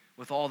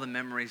with all the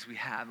memories we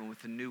have and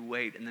with the new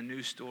weight and the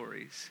new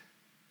stories.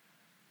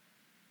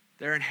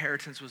 Their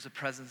inheritance was the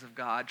presence of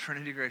God.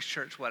 Trinity Grace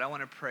Church, what I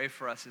want to pray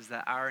for us is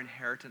that our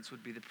inheritance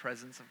would be the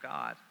presence of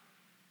God.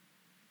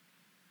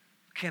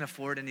 Can't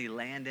afford any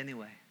land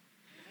anyway.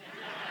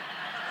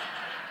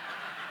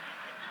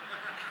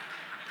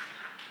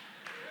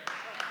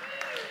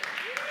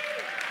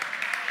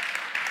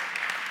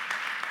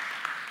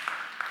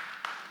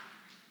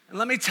 And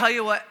let me tell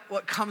you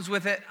what comes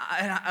with it,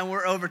 and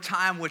we're over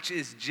time, which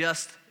is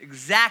just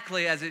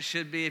exactly as it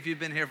should be if you've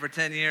been here for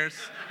 10 years.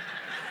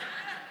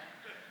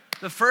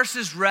 The first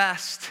is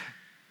rest.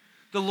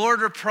 The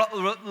Lord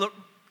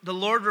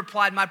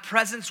replied, my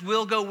presence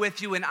will go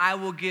with you and I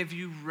will give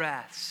you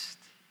rest.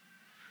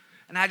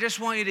 And I just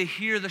want you to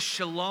hear the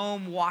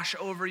shalom wash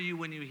over you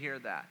when you hear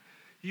that.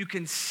 You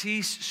can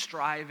cease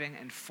striving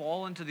and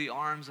fall into the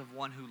arms of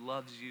one who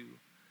loves you.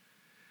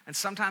 And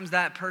sometimes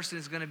that person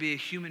is going to be a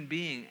human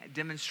being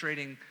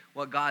demonstrating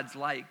what God's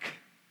like.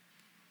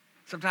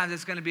 Sometimes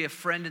it's going to be a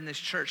friend in this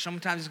church.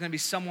 Sometimes it's going to be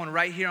someone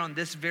right here on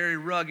this very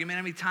rug. You know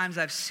how many times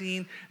I've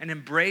seen an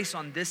embrace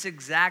on this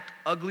exact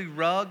ugly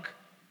rug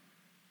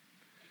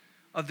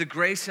of the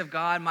grace of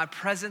God? My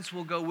presence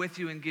will go with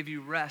you and give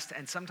you rest.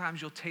 And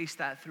sometimes you'll taste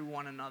that through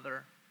one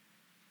another.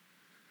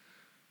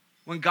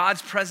 When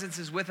God's presence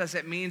is with us,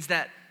 it means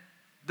that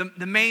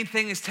the main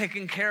thing is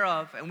taken care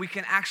of, and we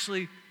can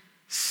actually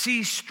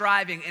cease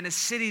striving in a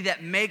city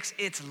that makes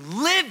its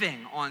living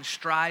on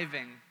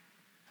striving.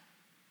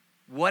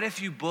 What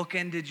if you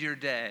bookended your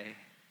day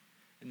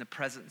in the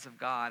presence of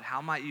God?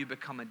 How might you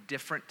become a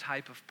different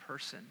type of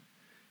person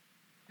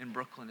in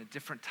Brooklyn, a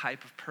different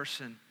type of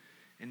person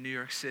in New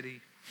York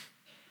City?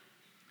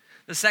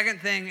 The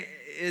second thing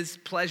is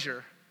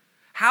pleasure.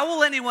 How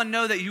will anyone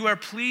know that you are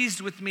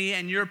pleased with me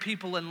and your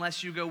people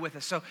unless you go with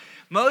us? So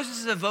Moses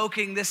is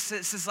evoking this.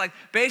 This is like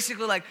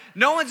basically like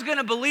no one's going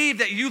to believe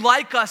that you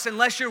like us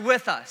unless you're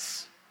with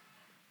us.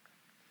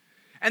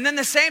 And then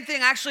the same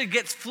thing actually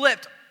gets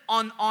flipped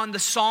on the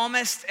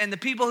psalmist and the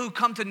people who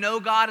come to know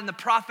God and the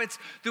prophets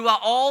throughout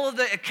all of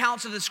the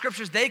accounts of the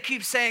scriptures. They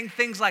keep saying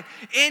things like,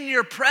 in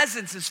your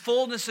presence is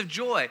fullness of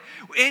joy.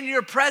 In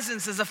your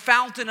presence is a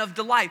fountain of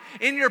delight.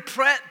 In your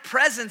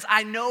presence,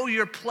 I know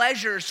your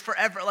pleasures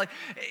forever. Like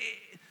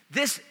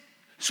this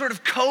sort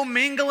of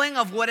commingling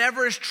of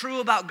whatever is true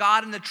about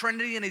God and the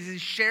Trinity, and as he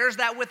shares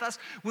that with us,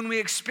 when we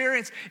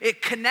experience,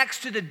 it connects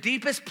to the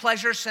deepest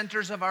pleasure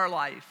centers of our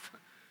life.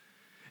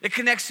 It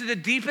connects to the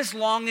deepest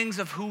longings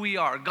of who we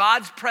are.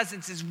 God's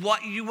presence is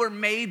what you were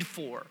made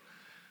for.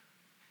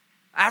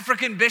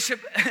 African Bishop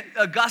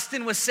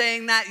Augustine was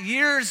saying that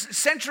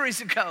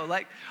centuries ago.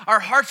 Like, our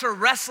hearts are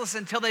restless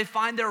until they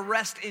find their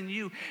rest in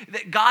you.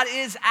 That God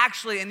is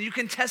actually, and you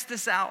can test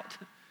this out,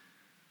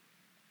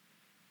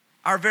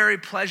 our very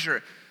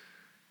pleasure.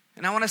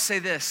 And I want to say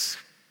this.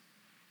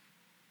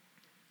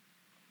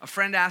 A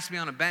friend asked me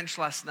on a bench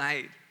last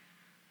night,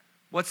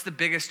 what's the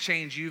biggest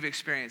change you've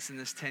experienced in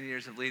this 10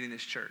 years of leading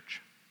this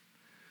church?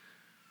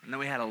 And then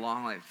we had a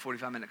long,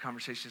 45-minute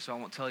conversation, so I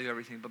won't tell you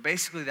everything. But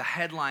basically the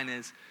headline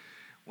is,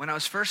 when I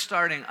was first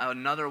starting,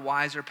 another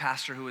wiser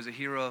pastor who was a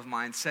hero of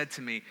mine said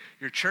to me,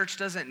 your church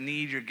doesn't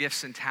need your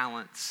gifts and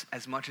talents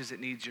as much as it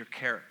needs your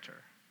character.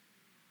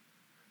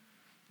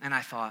 And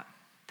I thought,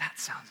 that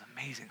sounds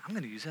amazing. I'm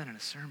going to use that in a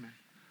sermon.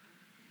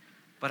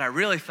 But I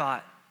really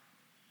thought,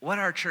 what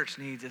our church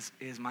needs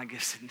is my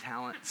gifts and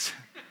talents.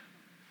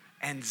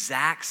 And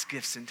Zach's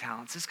gifts and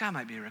talents. This guy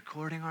might be a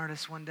recording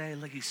artist one day.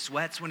 Like, he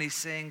sweats when he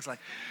sings. Like,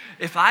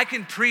 if I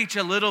can preach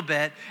a little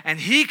bit and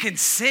he can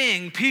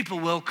sing, people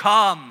will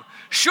come.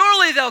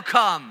 Surely they'll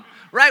come,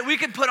 right? We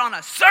can put on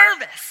a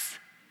service.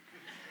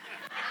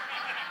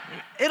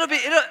 It'll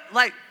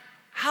like,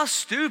 how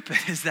stupid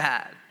is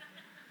that?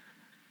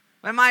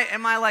 Am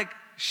I like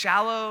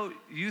shallow,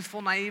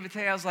 youthful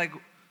naivete? I was like,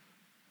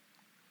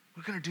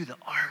 we're gonna do the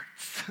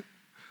arts.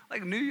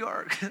 Like New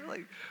York,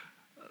 like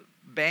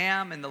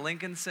BAM and the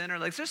Lincoln Center.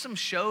 Like, there's some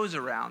shows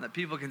around that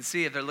people can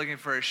see if they're looking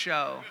for a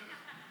show.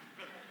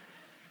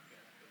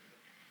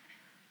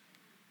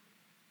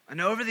 And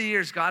over the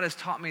years, God has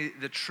taught me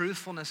the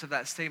truthfulness of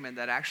that statement,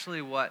 that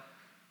actually what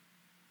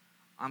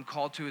I'm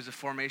called to is a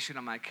formation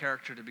of my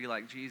character to be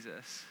like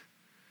Jesus.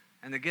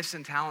 And the gifts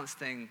and talents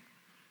thing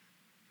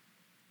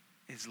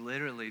is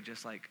literally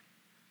just like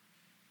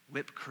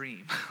whipped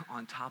cream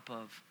on top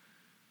of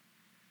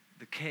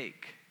the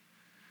cake.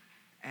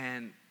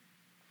 And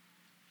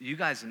you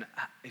guys,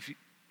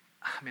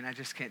 I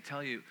just can't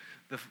tell you,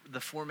 the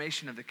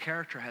formation of the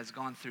character has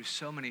gone through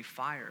so many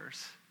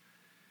fires.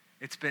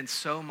 It's been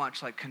so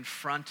much like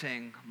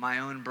confronting my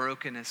own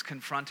brokenness,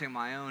 confronting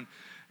my own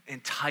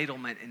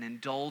entitlement and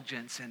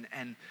indulgence,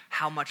 and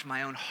how much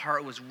my own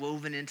heart was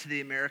woven into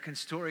the American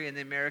story and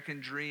the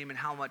American dream, and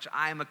how much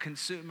I'm a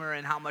consumer,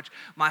 and how much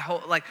my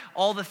whole, like,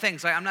 all the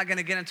things. Like, I'm not going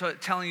to get into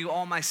telling you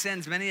all my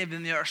sins. Many of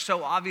them are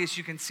so obvious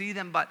you can see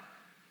them, but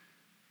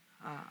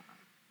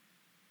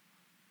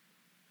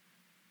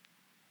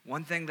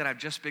one thing that I've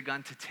just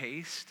begun to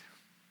taste,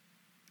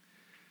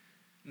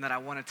 and that I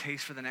want to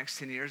taste for the next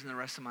 10 years and the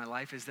rest of my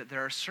life, is that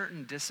there are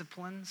certain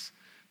disciplines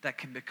that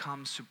can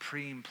become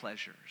supreme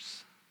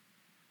pleasures.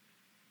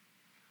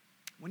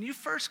 When you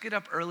first get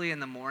up early in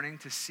the morning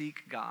to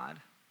seek God,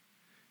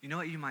 you know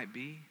what you might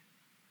be?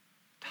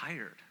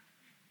 Tired,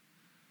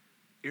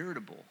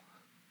 irritable,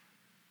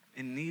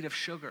 in need of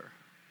sugar,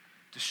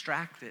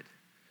 distracted.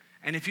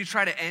 And if you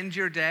try to end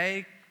your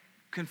day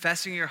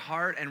confessing your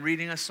heart and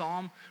reading a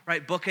psalm,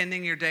 right,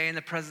 bookending your day in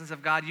the presence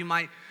of God, you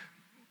might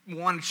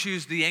want to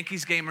choose the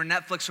Yankees game or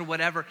Netflix or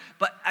whatever.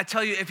 But I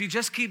tell you, if you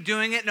just keep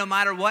doing it no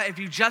matter what,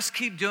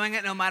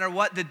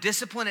 the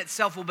discipline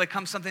itself will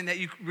become something that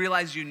you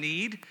realize you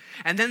need.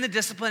 And then the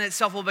discipline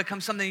itself will become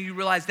something you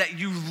realize that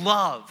you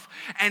love.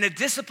 And a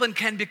discipline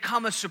can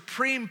become a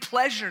supreme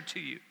pleasure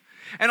to you.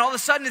 And all of a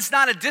sudden, it's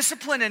not a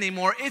discipline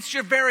anymore. It's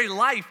your very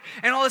life.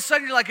 And all of a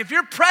sudden, you're like, if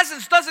your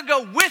presence doesn't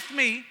go with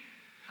me,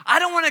 I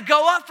don't want to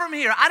go up from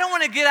here. I don't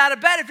want to get out of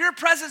bed. If your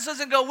presence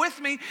doesn't go with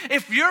me,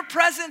 if your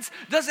presence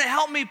doesn't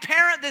help me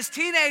parent this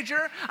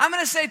teenager, I'm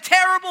going to say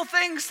terrible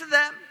things to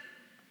them.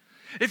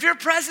 If your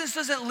presence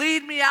doesn't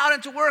lead me out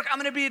into work, I'm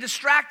going to be a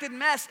distracted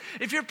mess.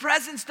 If your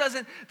presence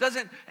doesn't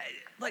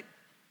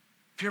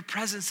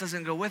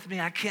go with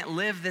me, I can't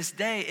live this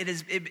day. It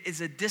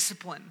is a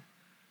discipline.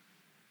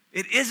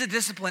 It is a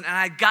discipline, and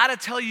I got to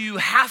tell you, you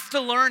have to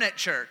learn it,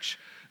 church.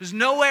 There's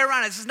no way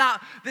around it.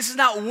 This is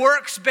not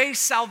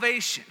works-based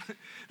salvation.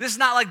 This is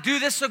not like, do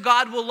this so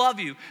God will love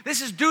you.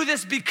 This is, do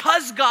this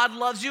because God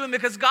loves you and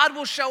because God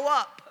will show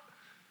up.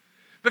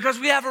 Because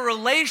we have a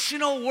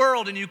relational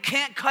world, and you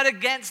can't cut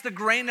against the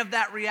grain of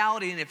that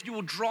reality. And if you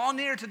will draw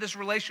near to this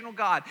relational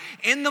God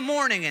in the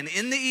morning and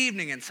in the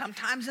evening and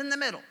sometimes in the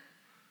middle,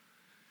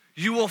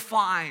 you will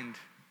find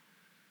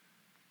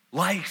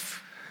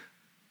life,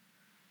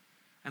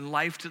 and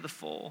life to the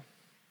full.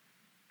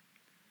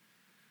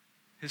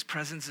 His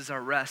presence is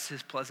our rest.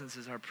 His presence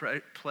is our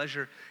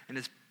pleasure. And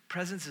his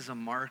presence is a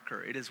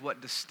marker. It is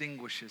what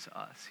distinguishes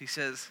us. He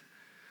says,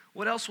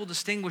 what else will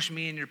distinguish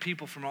me and your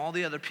people from all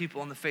the other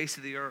people on the face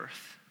of the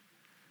earth?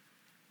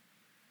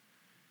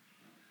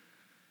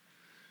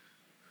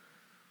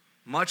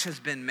 Much has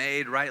been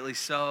made, rightly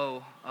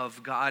so,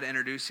 of God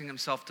introducing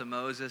himself to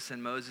Moses,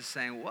 and Moses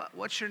saying,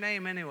 what's your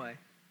name anyway?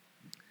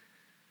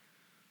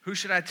 Who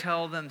should I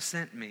tell them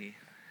sent me?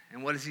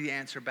 And what does he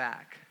answer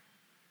back?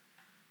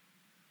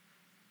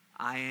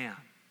 I am.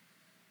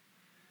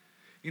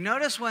 You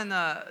notice when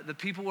the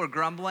people were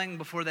grumbling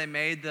before they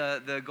made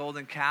the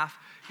golden calf,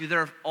 you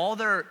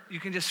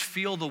can just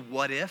feel the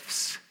what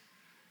ifs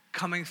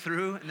coming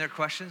through in their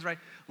questions, right?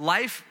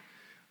 Life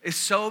is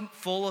so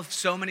full of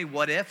so many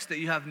what ifs that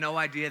you have no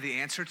idea the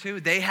answer to.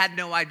 They had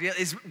no idea.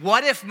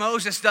 What if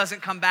Moses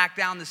doesn't come back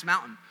down this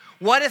mountain?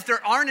 What if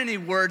there aren't any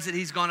words that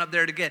he's gone up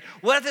there to get?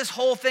 What if this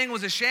whole thing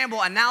was a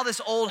shamble and now this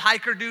old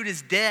hiker dude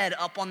is dead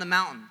up on the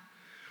mountain?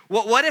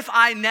 What if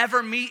I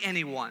never meet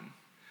anyone?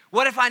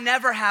 What if I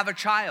never have a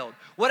child?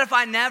 What if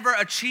I never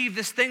achieve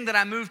this thing that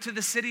I moved to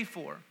the city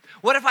for?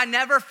 What if I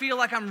never feel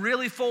like I'm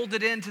really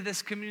folded into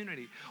this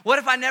community? What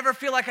if I never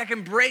feel like I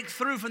can break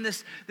through from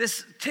this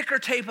ticker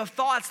tape of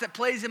thoughts that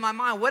plays in my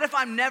mind? What if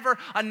I'm never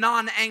a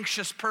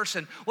non-anxious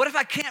person? What if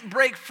I can't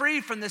break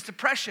free from this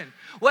depression?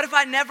 What if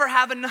I never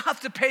have enough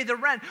to pay the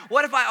rent?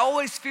 What if I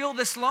always feel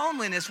this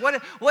loneliness? What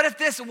if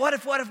this, what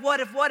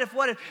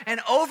if?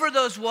 And over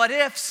those what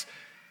ifs,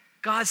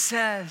 God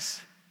says,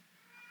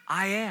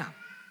 I am.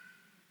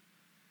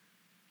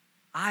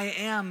 I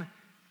am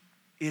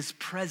is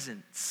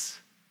presence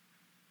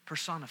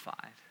personified.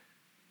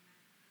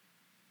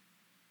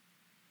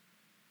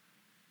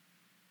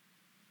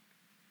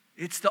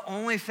 It's the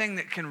only thing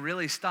that can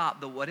really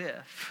stop the what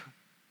if,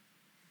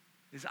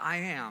 is I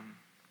am.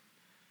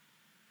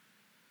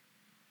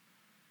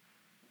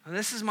 And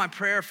this is my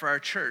prayer for our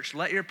church.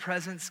 Let your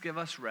presence give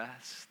us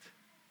rest.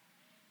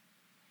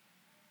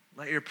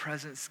 Let your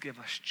presence give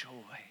us joy.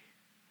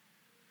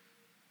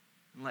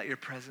 And let your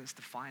presence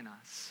define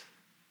us.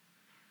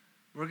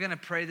 We're going to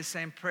pray the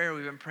same prayer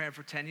we've been praying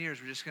for 10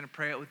 years. We're just going to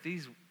pray it with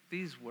these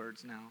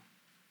words now.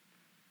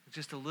 With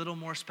just a little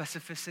more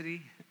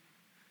specificity.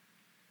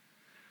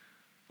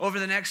 Over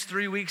the next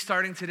 3 weeks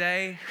starting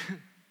today,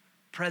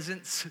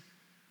 presence.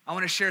 I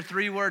want to share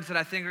 3 words that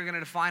I think are going to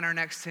define our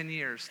next 10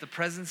 years. The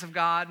presence of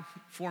God,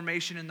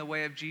 formation in the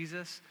way of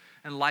Jesus,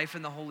 and life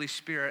in the Holy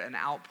Spirit, an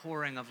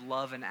outpouring of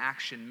love and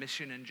action,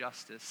 mission and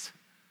justice.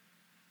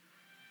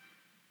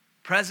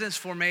 Presence,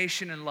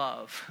 formation, and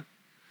love.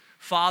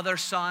 Father,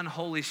 Son,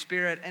 Holy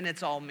Spirit, and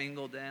it's all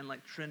mingled in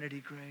like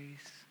Trinity grace.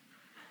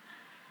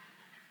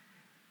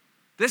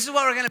 This is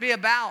what we're going to be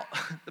about.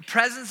 The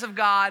presence of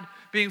God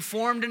being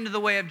formed into the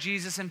way of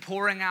Jesus and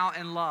pouring out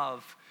in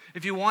love.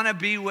 If you want to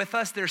be with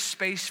us, there's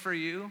space for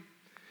you.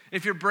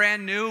 If you're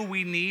brand new,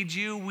 we need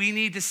you. We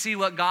need to see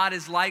what God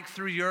is like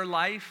through your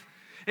life.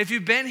 If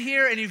you've been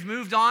here and you've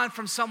moved on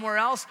from somewhere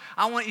else,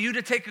 I want you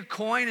to take a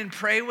coin and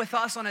pray with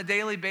us on a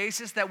daily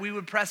basis that we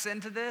would press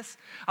into this.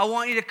 I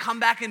want you to come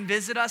back and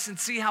visit us and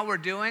see how we're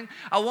doing.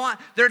 I want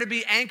there to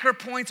be anchor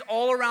points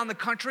all around the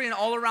country and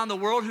all around the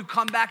world who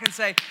come back and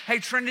say, hey,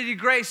 Trinity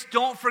Grace,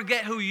 don't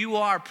forget who you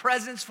are.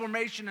 Presence,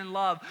 formation, and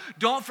love.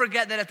 Don't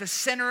forget that at the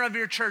center of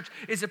your church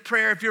is a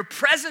prayer. If your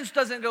presence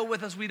doesn't go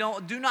with us,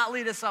 do not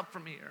lead us up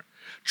from here.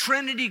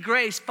 Trinity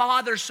Grace,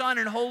 Father, Son,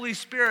 and Holy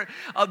Spirit,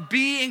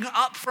 being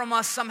up from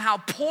us somehow,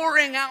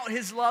 pouring out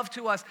his love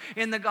to us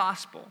in the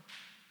gospel.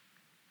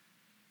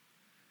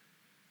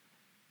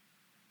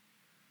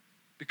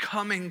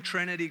 Becoming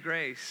Trinity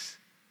Grace.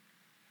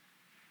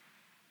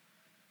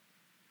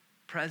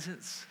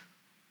 Presence,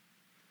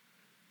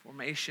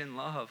 formation,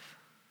 love.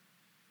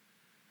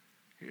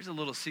 Here's a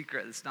little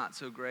secret that's not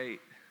so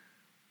great.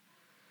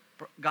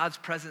 God's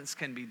presence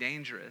can be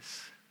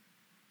dangerous.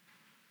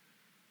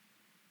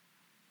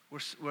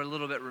 We're a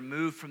little bit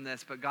removed from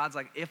this, but God's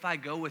like, if I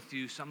go with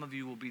you, some of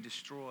you will be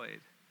destroyed.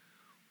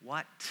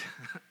 What?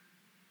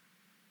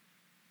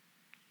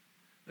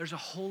 There's a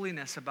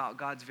holiness about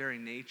God's very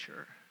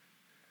nature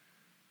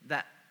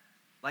that,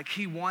 like,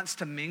 he wants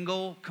to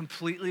mingle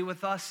completely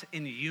with us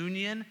in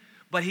union,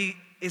 but he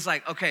is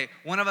like, okay,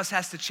 one of us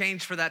has to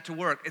change for that to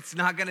work. It's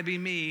not going to be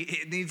me.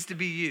 It needs to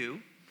be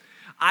you.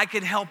 I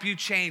can help you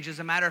change. As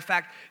a matter of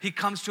fact, he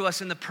comes to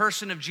us in the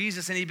person of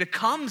Jesus, and he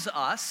becomes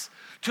us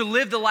to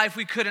live the life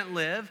we couldn't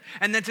live,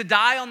 and then to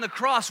die on the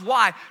cross.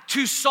 Why?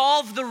 To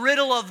solve the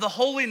riddle of the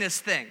holiness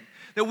thing.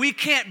 That we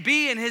can't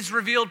be in his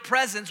revealed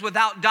presence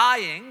without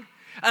dying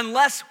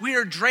unless we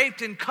are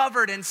draped and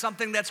covered in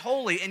something that's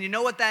holy. And you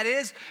know what that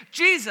is?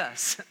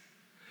 Jesus.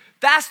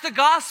 That's the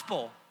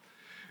gospel.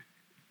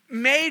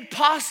 Made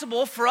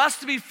possible for us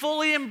to be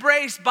fully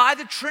embraced by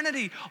the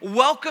Trinity,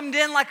 welcomed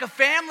in like a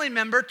family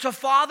member to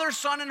Father,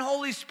 Son, and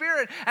Holy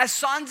Spirit as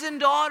sons and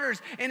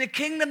daughters in a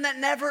kingdom that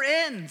never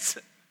ends.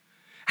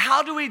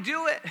 How do we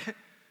do it?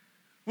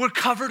 We're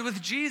covered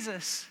with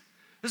Jesus.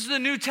 This is the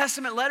New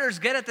Testament letters.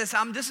 Get at this.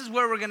 This is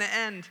where we're going to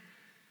end.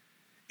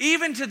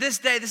 Even to this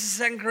day, this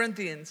is 2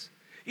 Corinthians.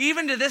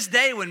 Even to this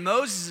day, when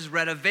Moses is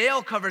read, a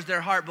veil covers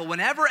their heart. But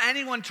whenever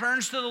anyone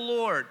turns to the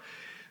Lord,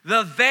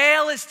 the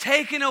veil is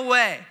taken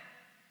away.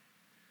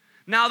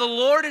 Now the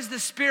Lord is the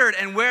Spirit,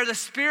 and where the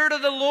Spirit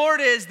of the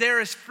Lord is,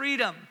 there is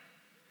freedom.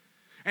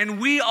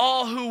 And we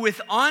all who with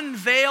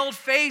unveiled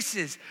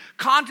faces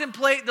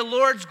contemplate the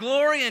Lord's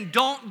glory and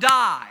don't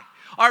die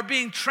are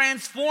being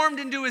transformed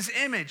into his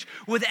image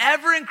with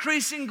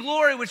ever-increasing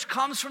glory which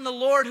comes from the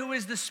Lord who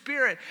is the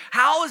Spirit.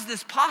 How is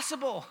this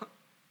possible?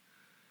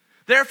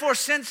 Therefore,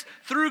 since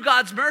through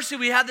God's mercy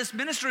we have this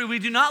ministry, we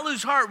do not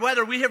lose heart,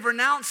 whether we have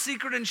renounced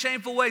secret and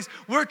shameful ways.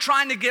 We're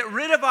trying to get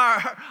rid of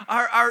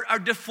our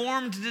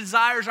deformed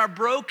desires, our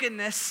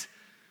brokenness.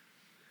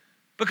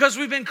 Because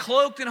we've been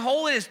cloaked in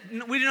holiness,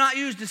 we do not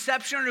use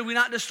deception or do we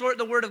not distort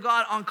the word of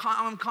God. On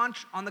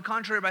the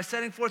contrary, by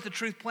setting forth the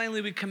truth plainly,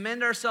 we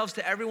commend ourselves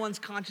to everyone's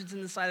conscience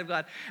in the sight of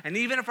God. And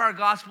even if our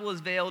gospel is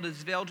veiled, it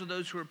is veiled to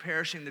those who are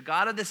perishing. The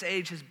God of this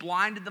age has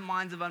blinded the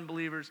minds of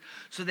unbelievers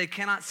so they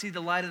cannot see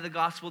the light of the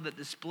gospel that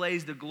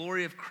displays the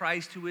glory of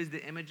Christ, who is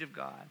the image of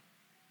God.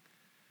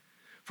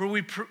 For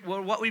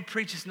what we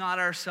preach is not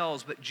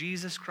ourselves, but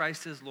Jesus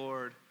Christ as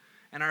Lord,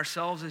 and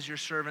ourselves as your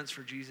servants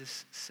for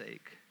Jesus'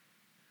 sake.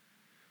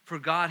 For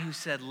God, who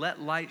said,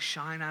 let light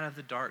shine out of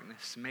the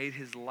darkness, made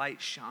his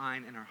light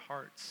shine in our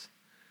hearts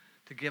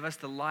to give us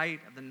the light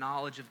of the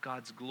knowledge of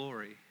God's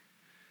glory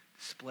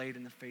displayed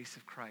in the face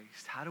of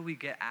Christ. How do we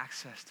get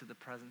access to the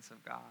presence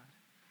of God?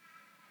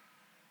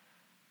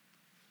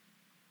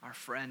 Our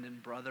friend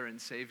and brother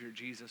and Savior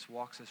Jesus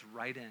walks us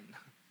right in,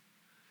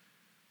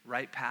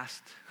 right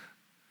past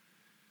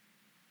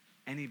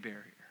any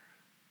barrier.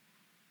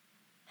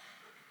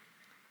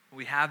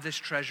 We have this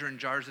treasure in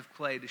jars of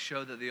clay to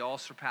show that the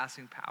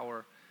all-surpassing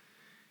power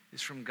is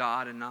from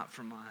God and not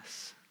from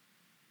us.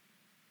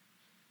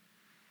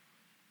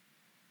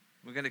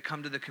 We're going to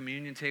come to the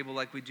communion table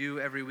like we do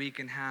every week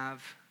and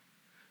have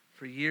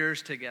for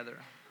years together.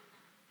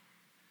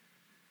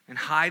 And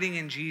hiding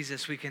in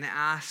Jesus, we can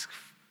ask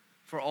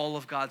for all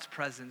of God's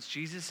presence.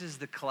 Jesus is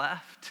the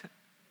cleft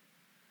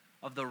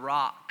of the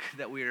rock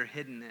that we are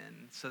hidden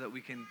in so that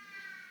we can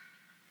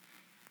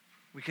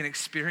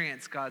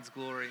experience God's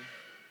glory.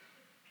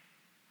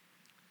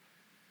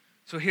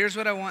 So here's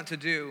what I want to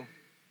do.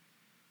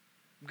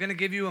 I'm going to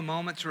give you a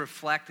moment to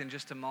reflect in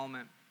just a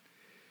moment.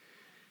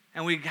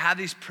 And we have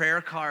these prayer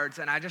cards,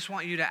 and I just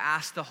want you to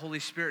ask the Holy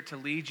Spirit to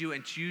lead you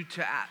and you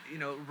to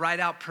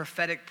write out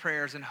prophetic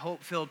prayers and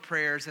hope-filled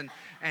prayers and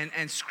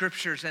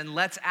scriptures. And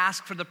let's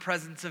ask for the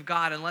presence of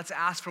God, and let's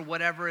ask for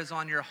whatever is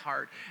on your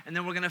heart. And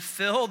then we're going to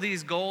fill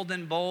these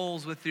golden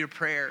bowls with your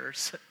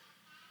prayers.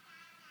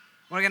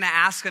 We're going to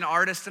ask an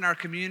artist in our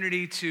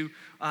community to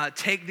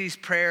take these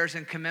prayers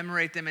and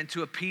commemorate them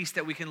into a piece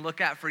that we can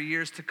look at for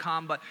years to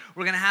come. But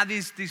we're going to have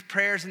these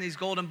prayers in these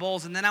golden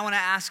bowls. And then I want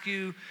to ask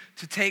you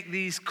to take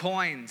these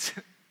coins.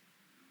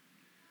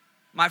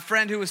 My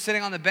friend who was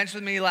sitting on the bench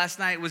with me last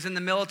night was in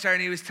the military,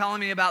 and he was telling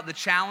me about the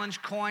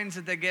challenge coins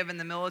that they give in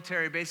the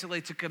military,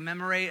 basically to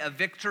commemorate a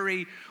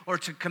victory or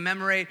to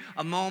commemorate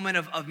a moment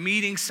of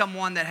meeting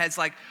someone that has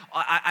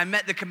I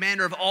met the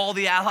commander of all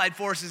the Allied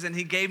forces, and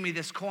he gave me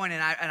this coin,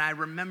 and I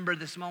remember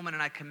this moment,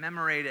 and I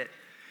commemorate it.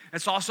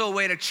 It's also a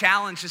way to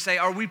challenge, to say,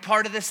 are we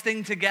part of this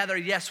thing together?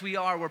 Yes, we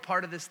are. We're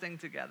part of this thing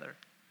together.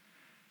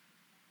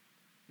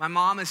 My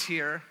mom is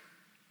here.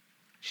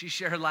 She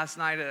shared last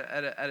night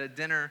at a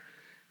dinner.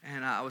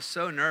 And I was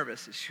so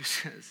nervous that she was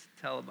going to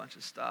tell a bunch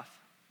of stuff.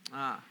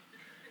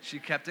 She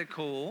kept it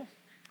cool.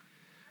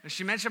 And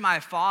she mentioned my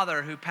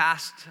father, who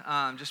passed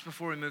just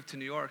before we moved to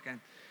New York. And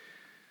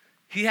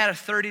he had a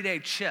 30-day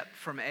chip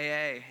from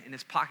AA in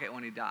his pocket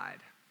when he died.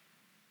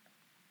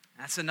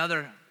 That's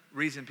another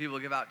reason people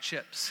give out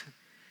chips.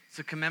 It's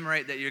to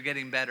commemorate that you're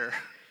getting better.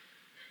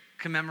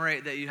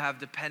 Commemorate that you have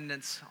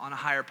dependence on a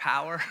higher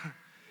power.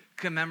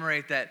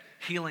 Commemorate that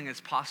healing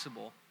is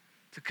possible.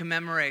 To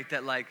commemorate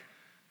that,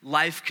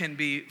 life can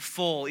be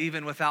full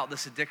even without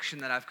this addiction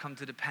that I've come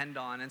to depend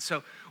on. And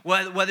so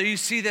whether you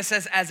see this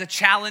as a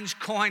challenge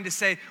coin to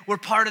say, we're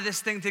part of this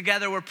thing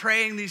together, we're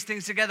praying these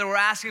things together, we're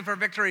asking for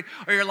victory,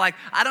 or you're like,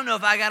 I don't know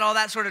if I got all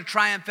that sort of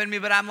triumph in me,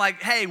 but I'm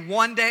like, hey,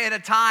 one day at a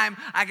time,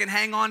 I can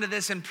hang on to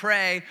this and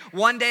pray.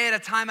 One day at a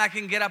time, I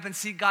can get up and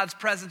seek God's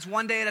presence.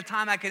 One day at a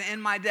time, I can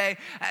end my day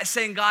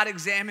saying, God,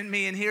 examine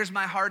me, and here's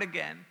my heart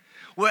again.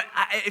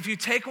 If you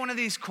take one of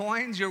these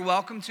coins, you're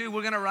welcome to. We're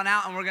going to run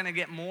out and we're going to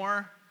get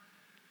more.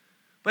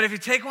 But if you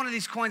take one of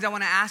these coins, I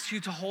want to ask you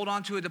to hold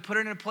on to it, to put it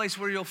in a place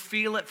where you'll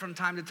feel it from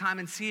time to time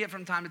and see it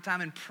from time to time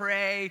and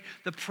pray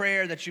the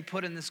prayer that you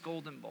put in this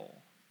golden bowl.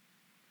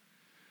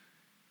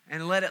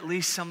 And let at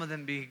least some of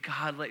them be,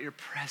 God, let your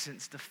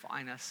presence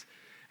define us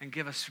and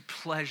give us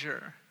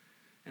pleasure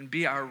and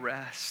be our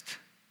rest.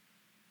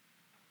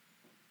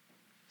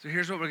 So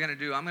here's what we're going to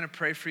do. I'm going to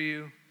pray for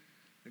you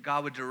that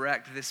God would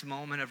direct this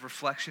moment of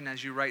reflection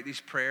as you write these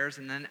prayers.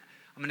 And then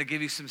I'm going to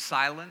give you some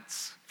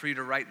silence for you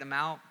to write them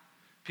out.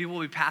 People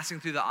will be passing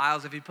through the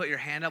aisles. If you put your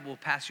hand up, we'll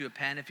pass you a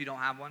pen if you don't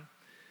have one.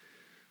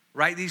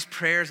 Write these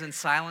prayers in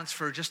silence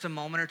for just a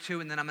moment or two,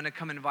 and then I'm going to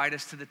come invite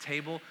us to the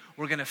table.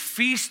 We're going to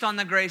feast on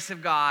the grace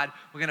of God.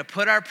 We're going to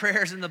put our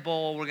prayers in the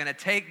bowl. We're going to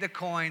take the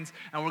coins,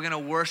 and we're going to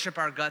worship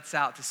our guts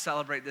out to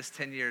celebrate this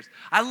 10 years.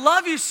 I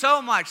love you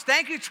so much.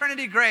 Thank you,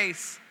 Trinity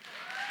Grace.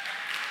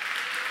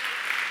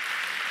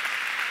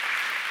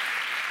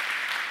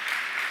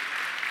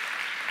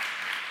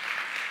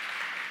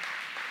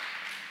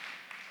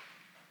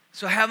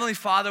 So Heavenly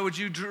Father, would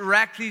you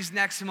direct these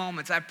next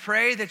moments? I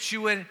pray that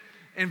you would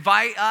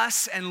invite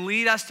us and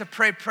lead us to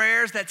pray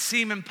prayers that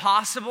seem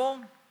impossible,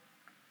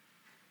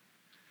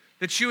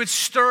 that you would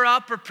stir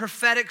up a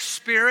prophetic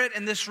spirit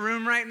in this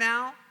room right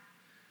now,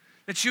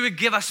 that you would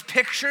give us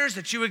pictures,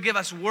 that you would give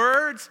us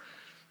words,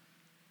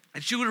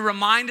 that you would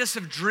remind us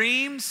of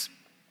dreams,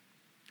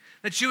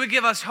 That you would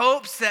give us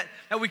hopes that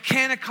we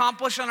can't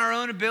accomplish on our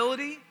own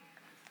ability.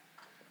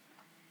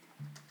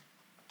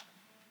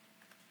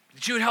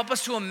 That you would help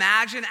us to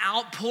imagine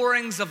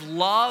outpourings of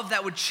love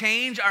that would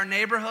change our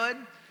neighborhood,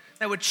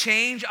 that would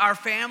change our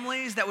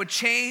families, that would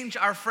change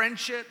our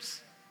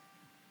friendships.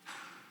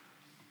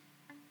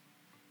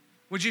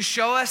 Would you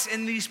show us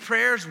in these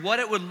prayers what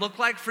it would look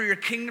like for your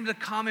kingdom to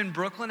come in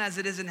Brooklyn as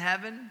it is in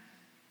heaven?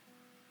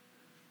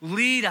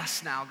 Lead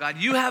us now, God.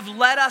 You have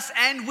led us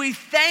and we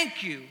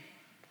thank you.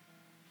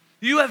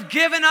 You have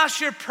given us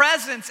your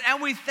presence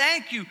and we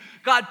thank you.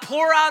 God,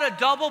 pour out a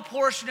double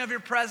portion of your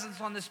presence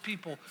on this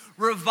people.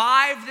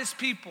 Revive this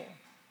people.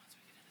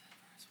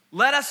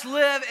 Let us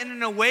live in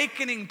an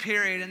awakening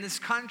period in this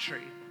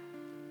country.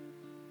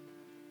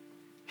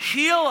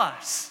 Heal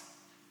us.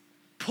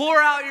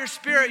 Pour out your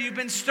Spirit. You've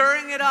been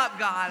stirring it up,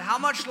 God. How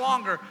much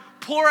longer?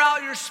 Pour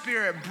out your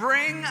Spirit.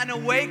 Bring an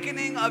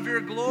awakening of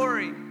your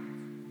glory.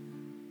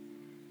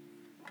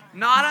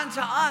 Not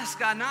unto us,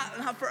 God,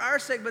 not for our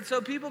sake, but so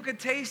people could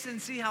taste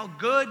and see how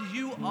good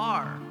you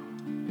are.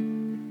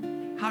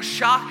 How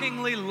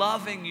shockingly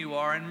loving you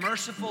are, and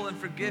merciful and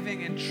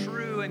forgiving and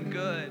true and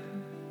good.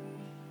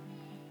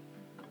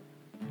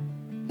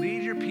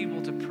 Lead your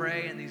people to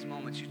pray in these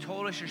moments. You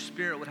told us your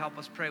Spirit would help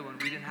us pray when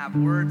we didn't have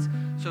words.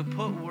 So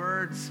put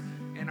words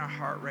in our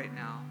heart right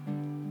now.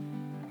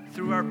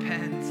 Through our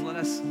pens, let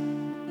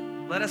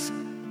us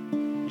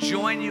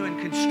join you in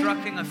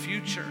constructing a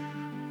future.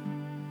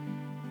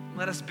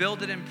 Let us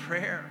build it in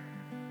prayer,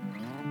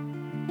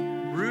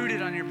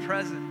 rooted on your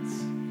presence.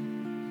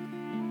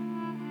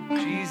 In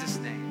Jesus'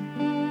 name.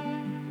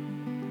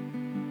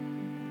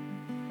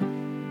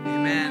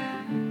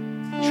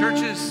 Amen.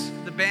 Churches,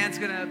 the band's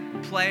going to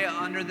play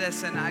under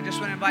this, and I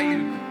just want to invite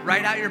you,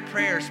 write out your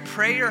prayers.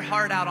 Pray your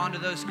heart out onto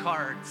those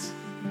cards,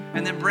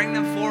 and then bring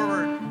them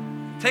forward.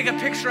 Take a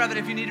picture of it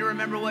if you need to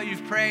remember what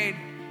you've prayed,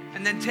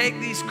 and then take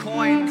these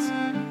coins.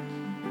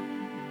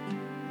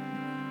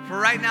 For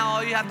right now,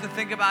 all you have to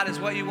think about is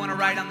what you want to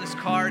write on this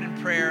card in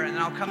prayer, and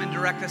then I'll come and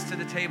direct us to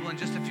the table in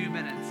just a few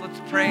minutes. Let's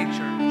pray,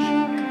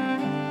 church.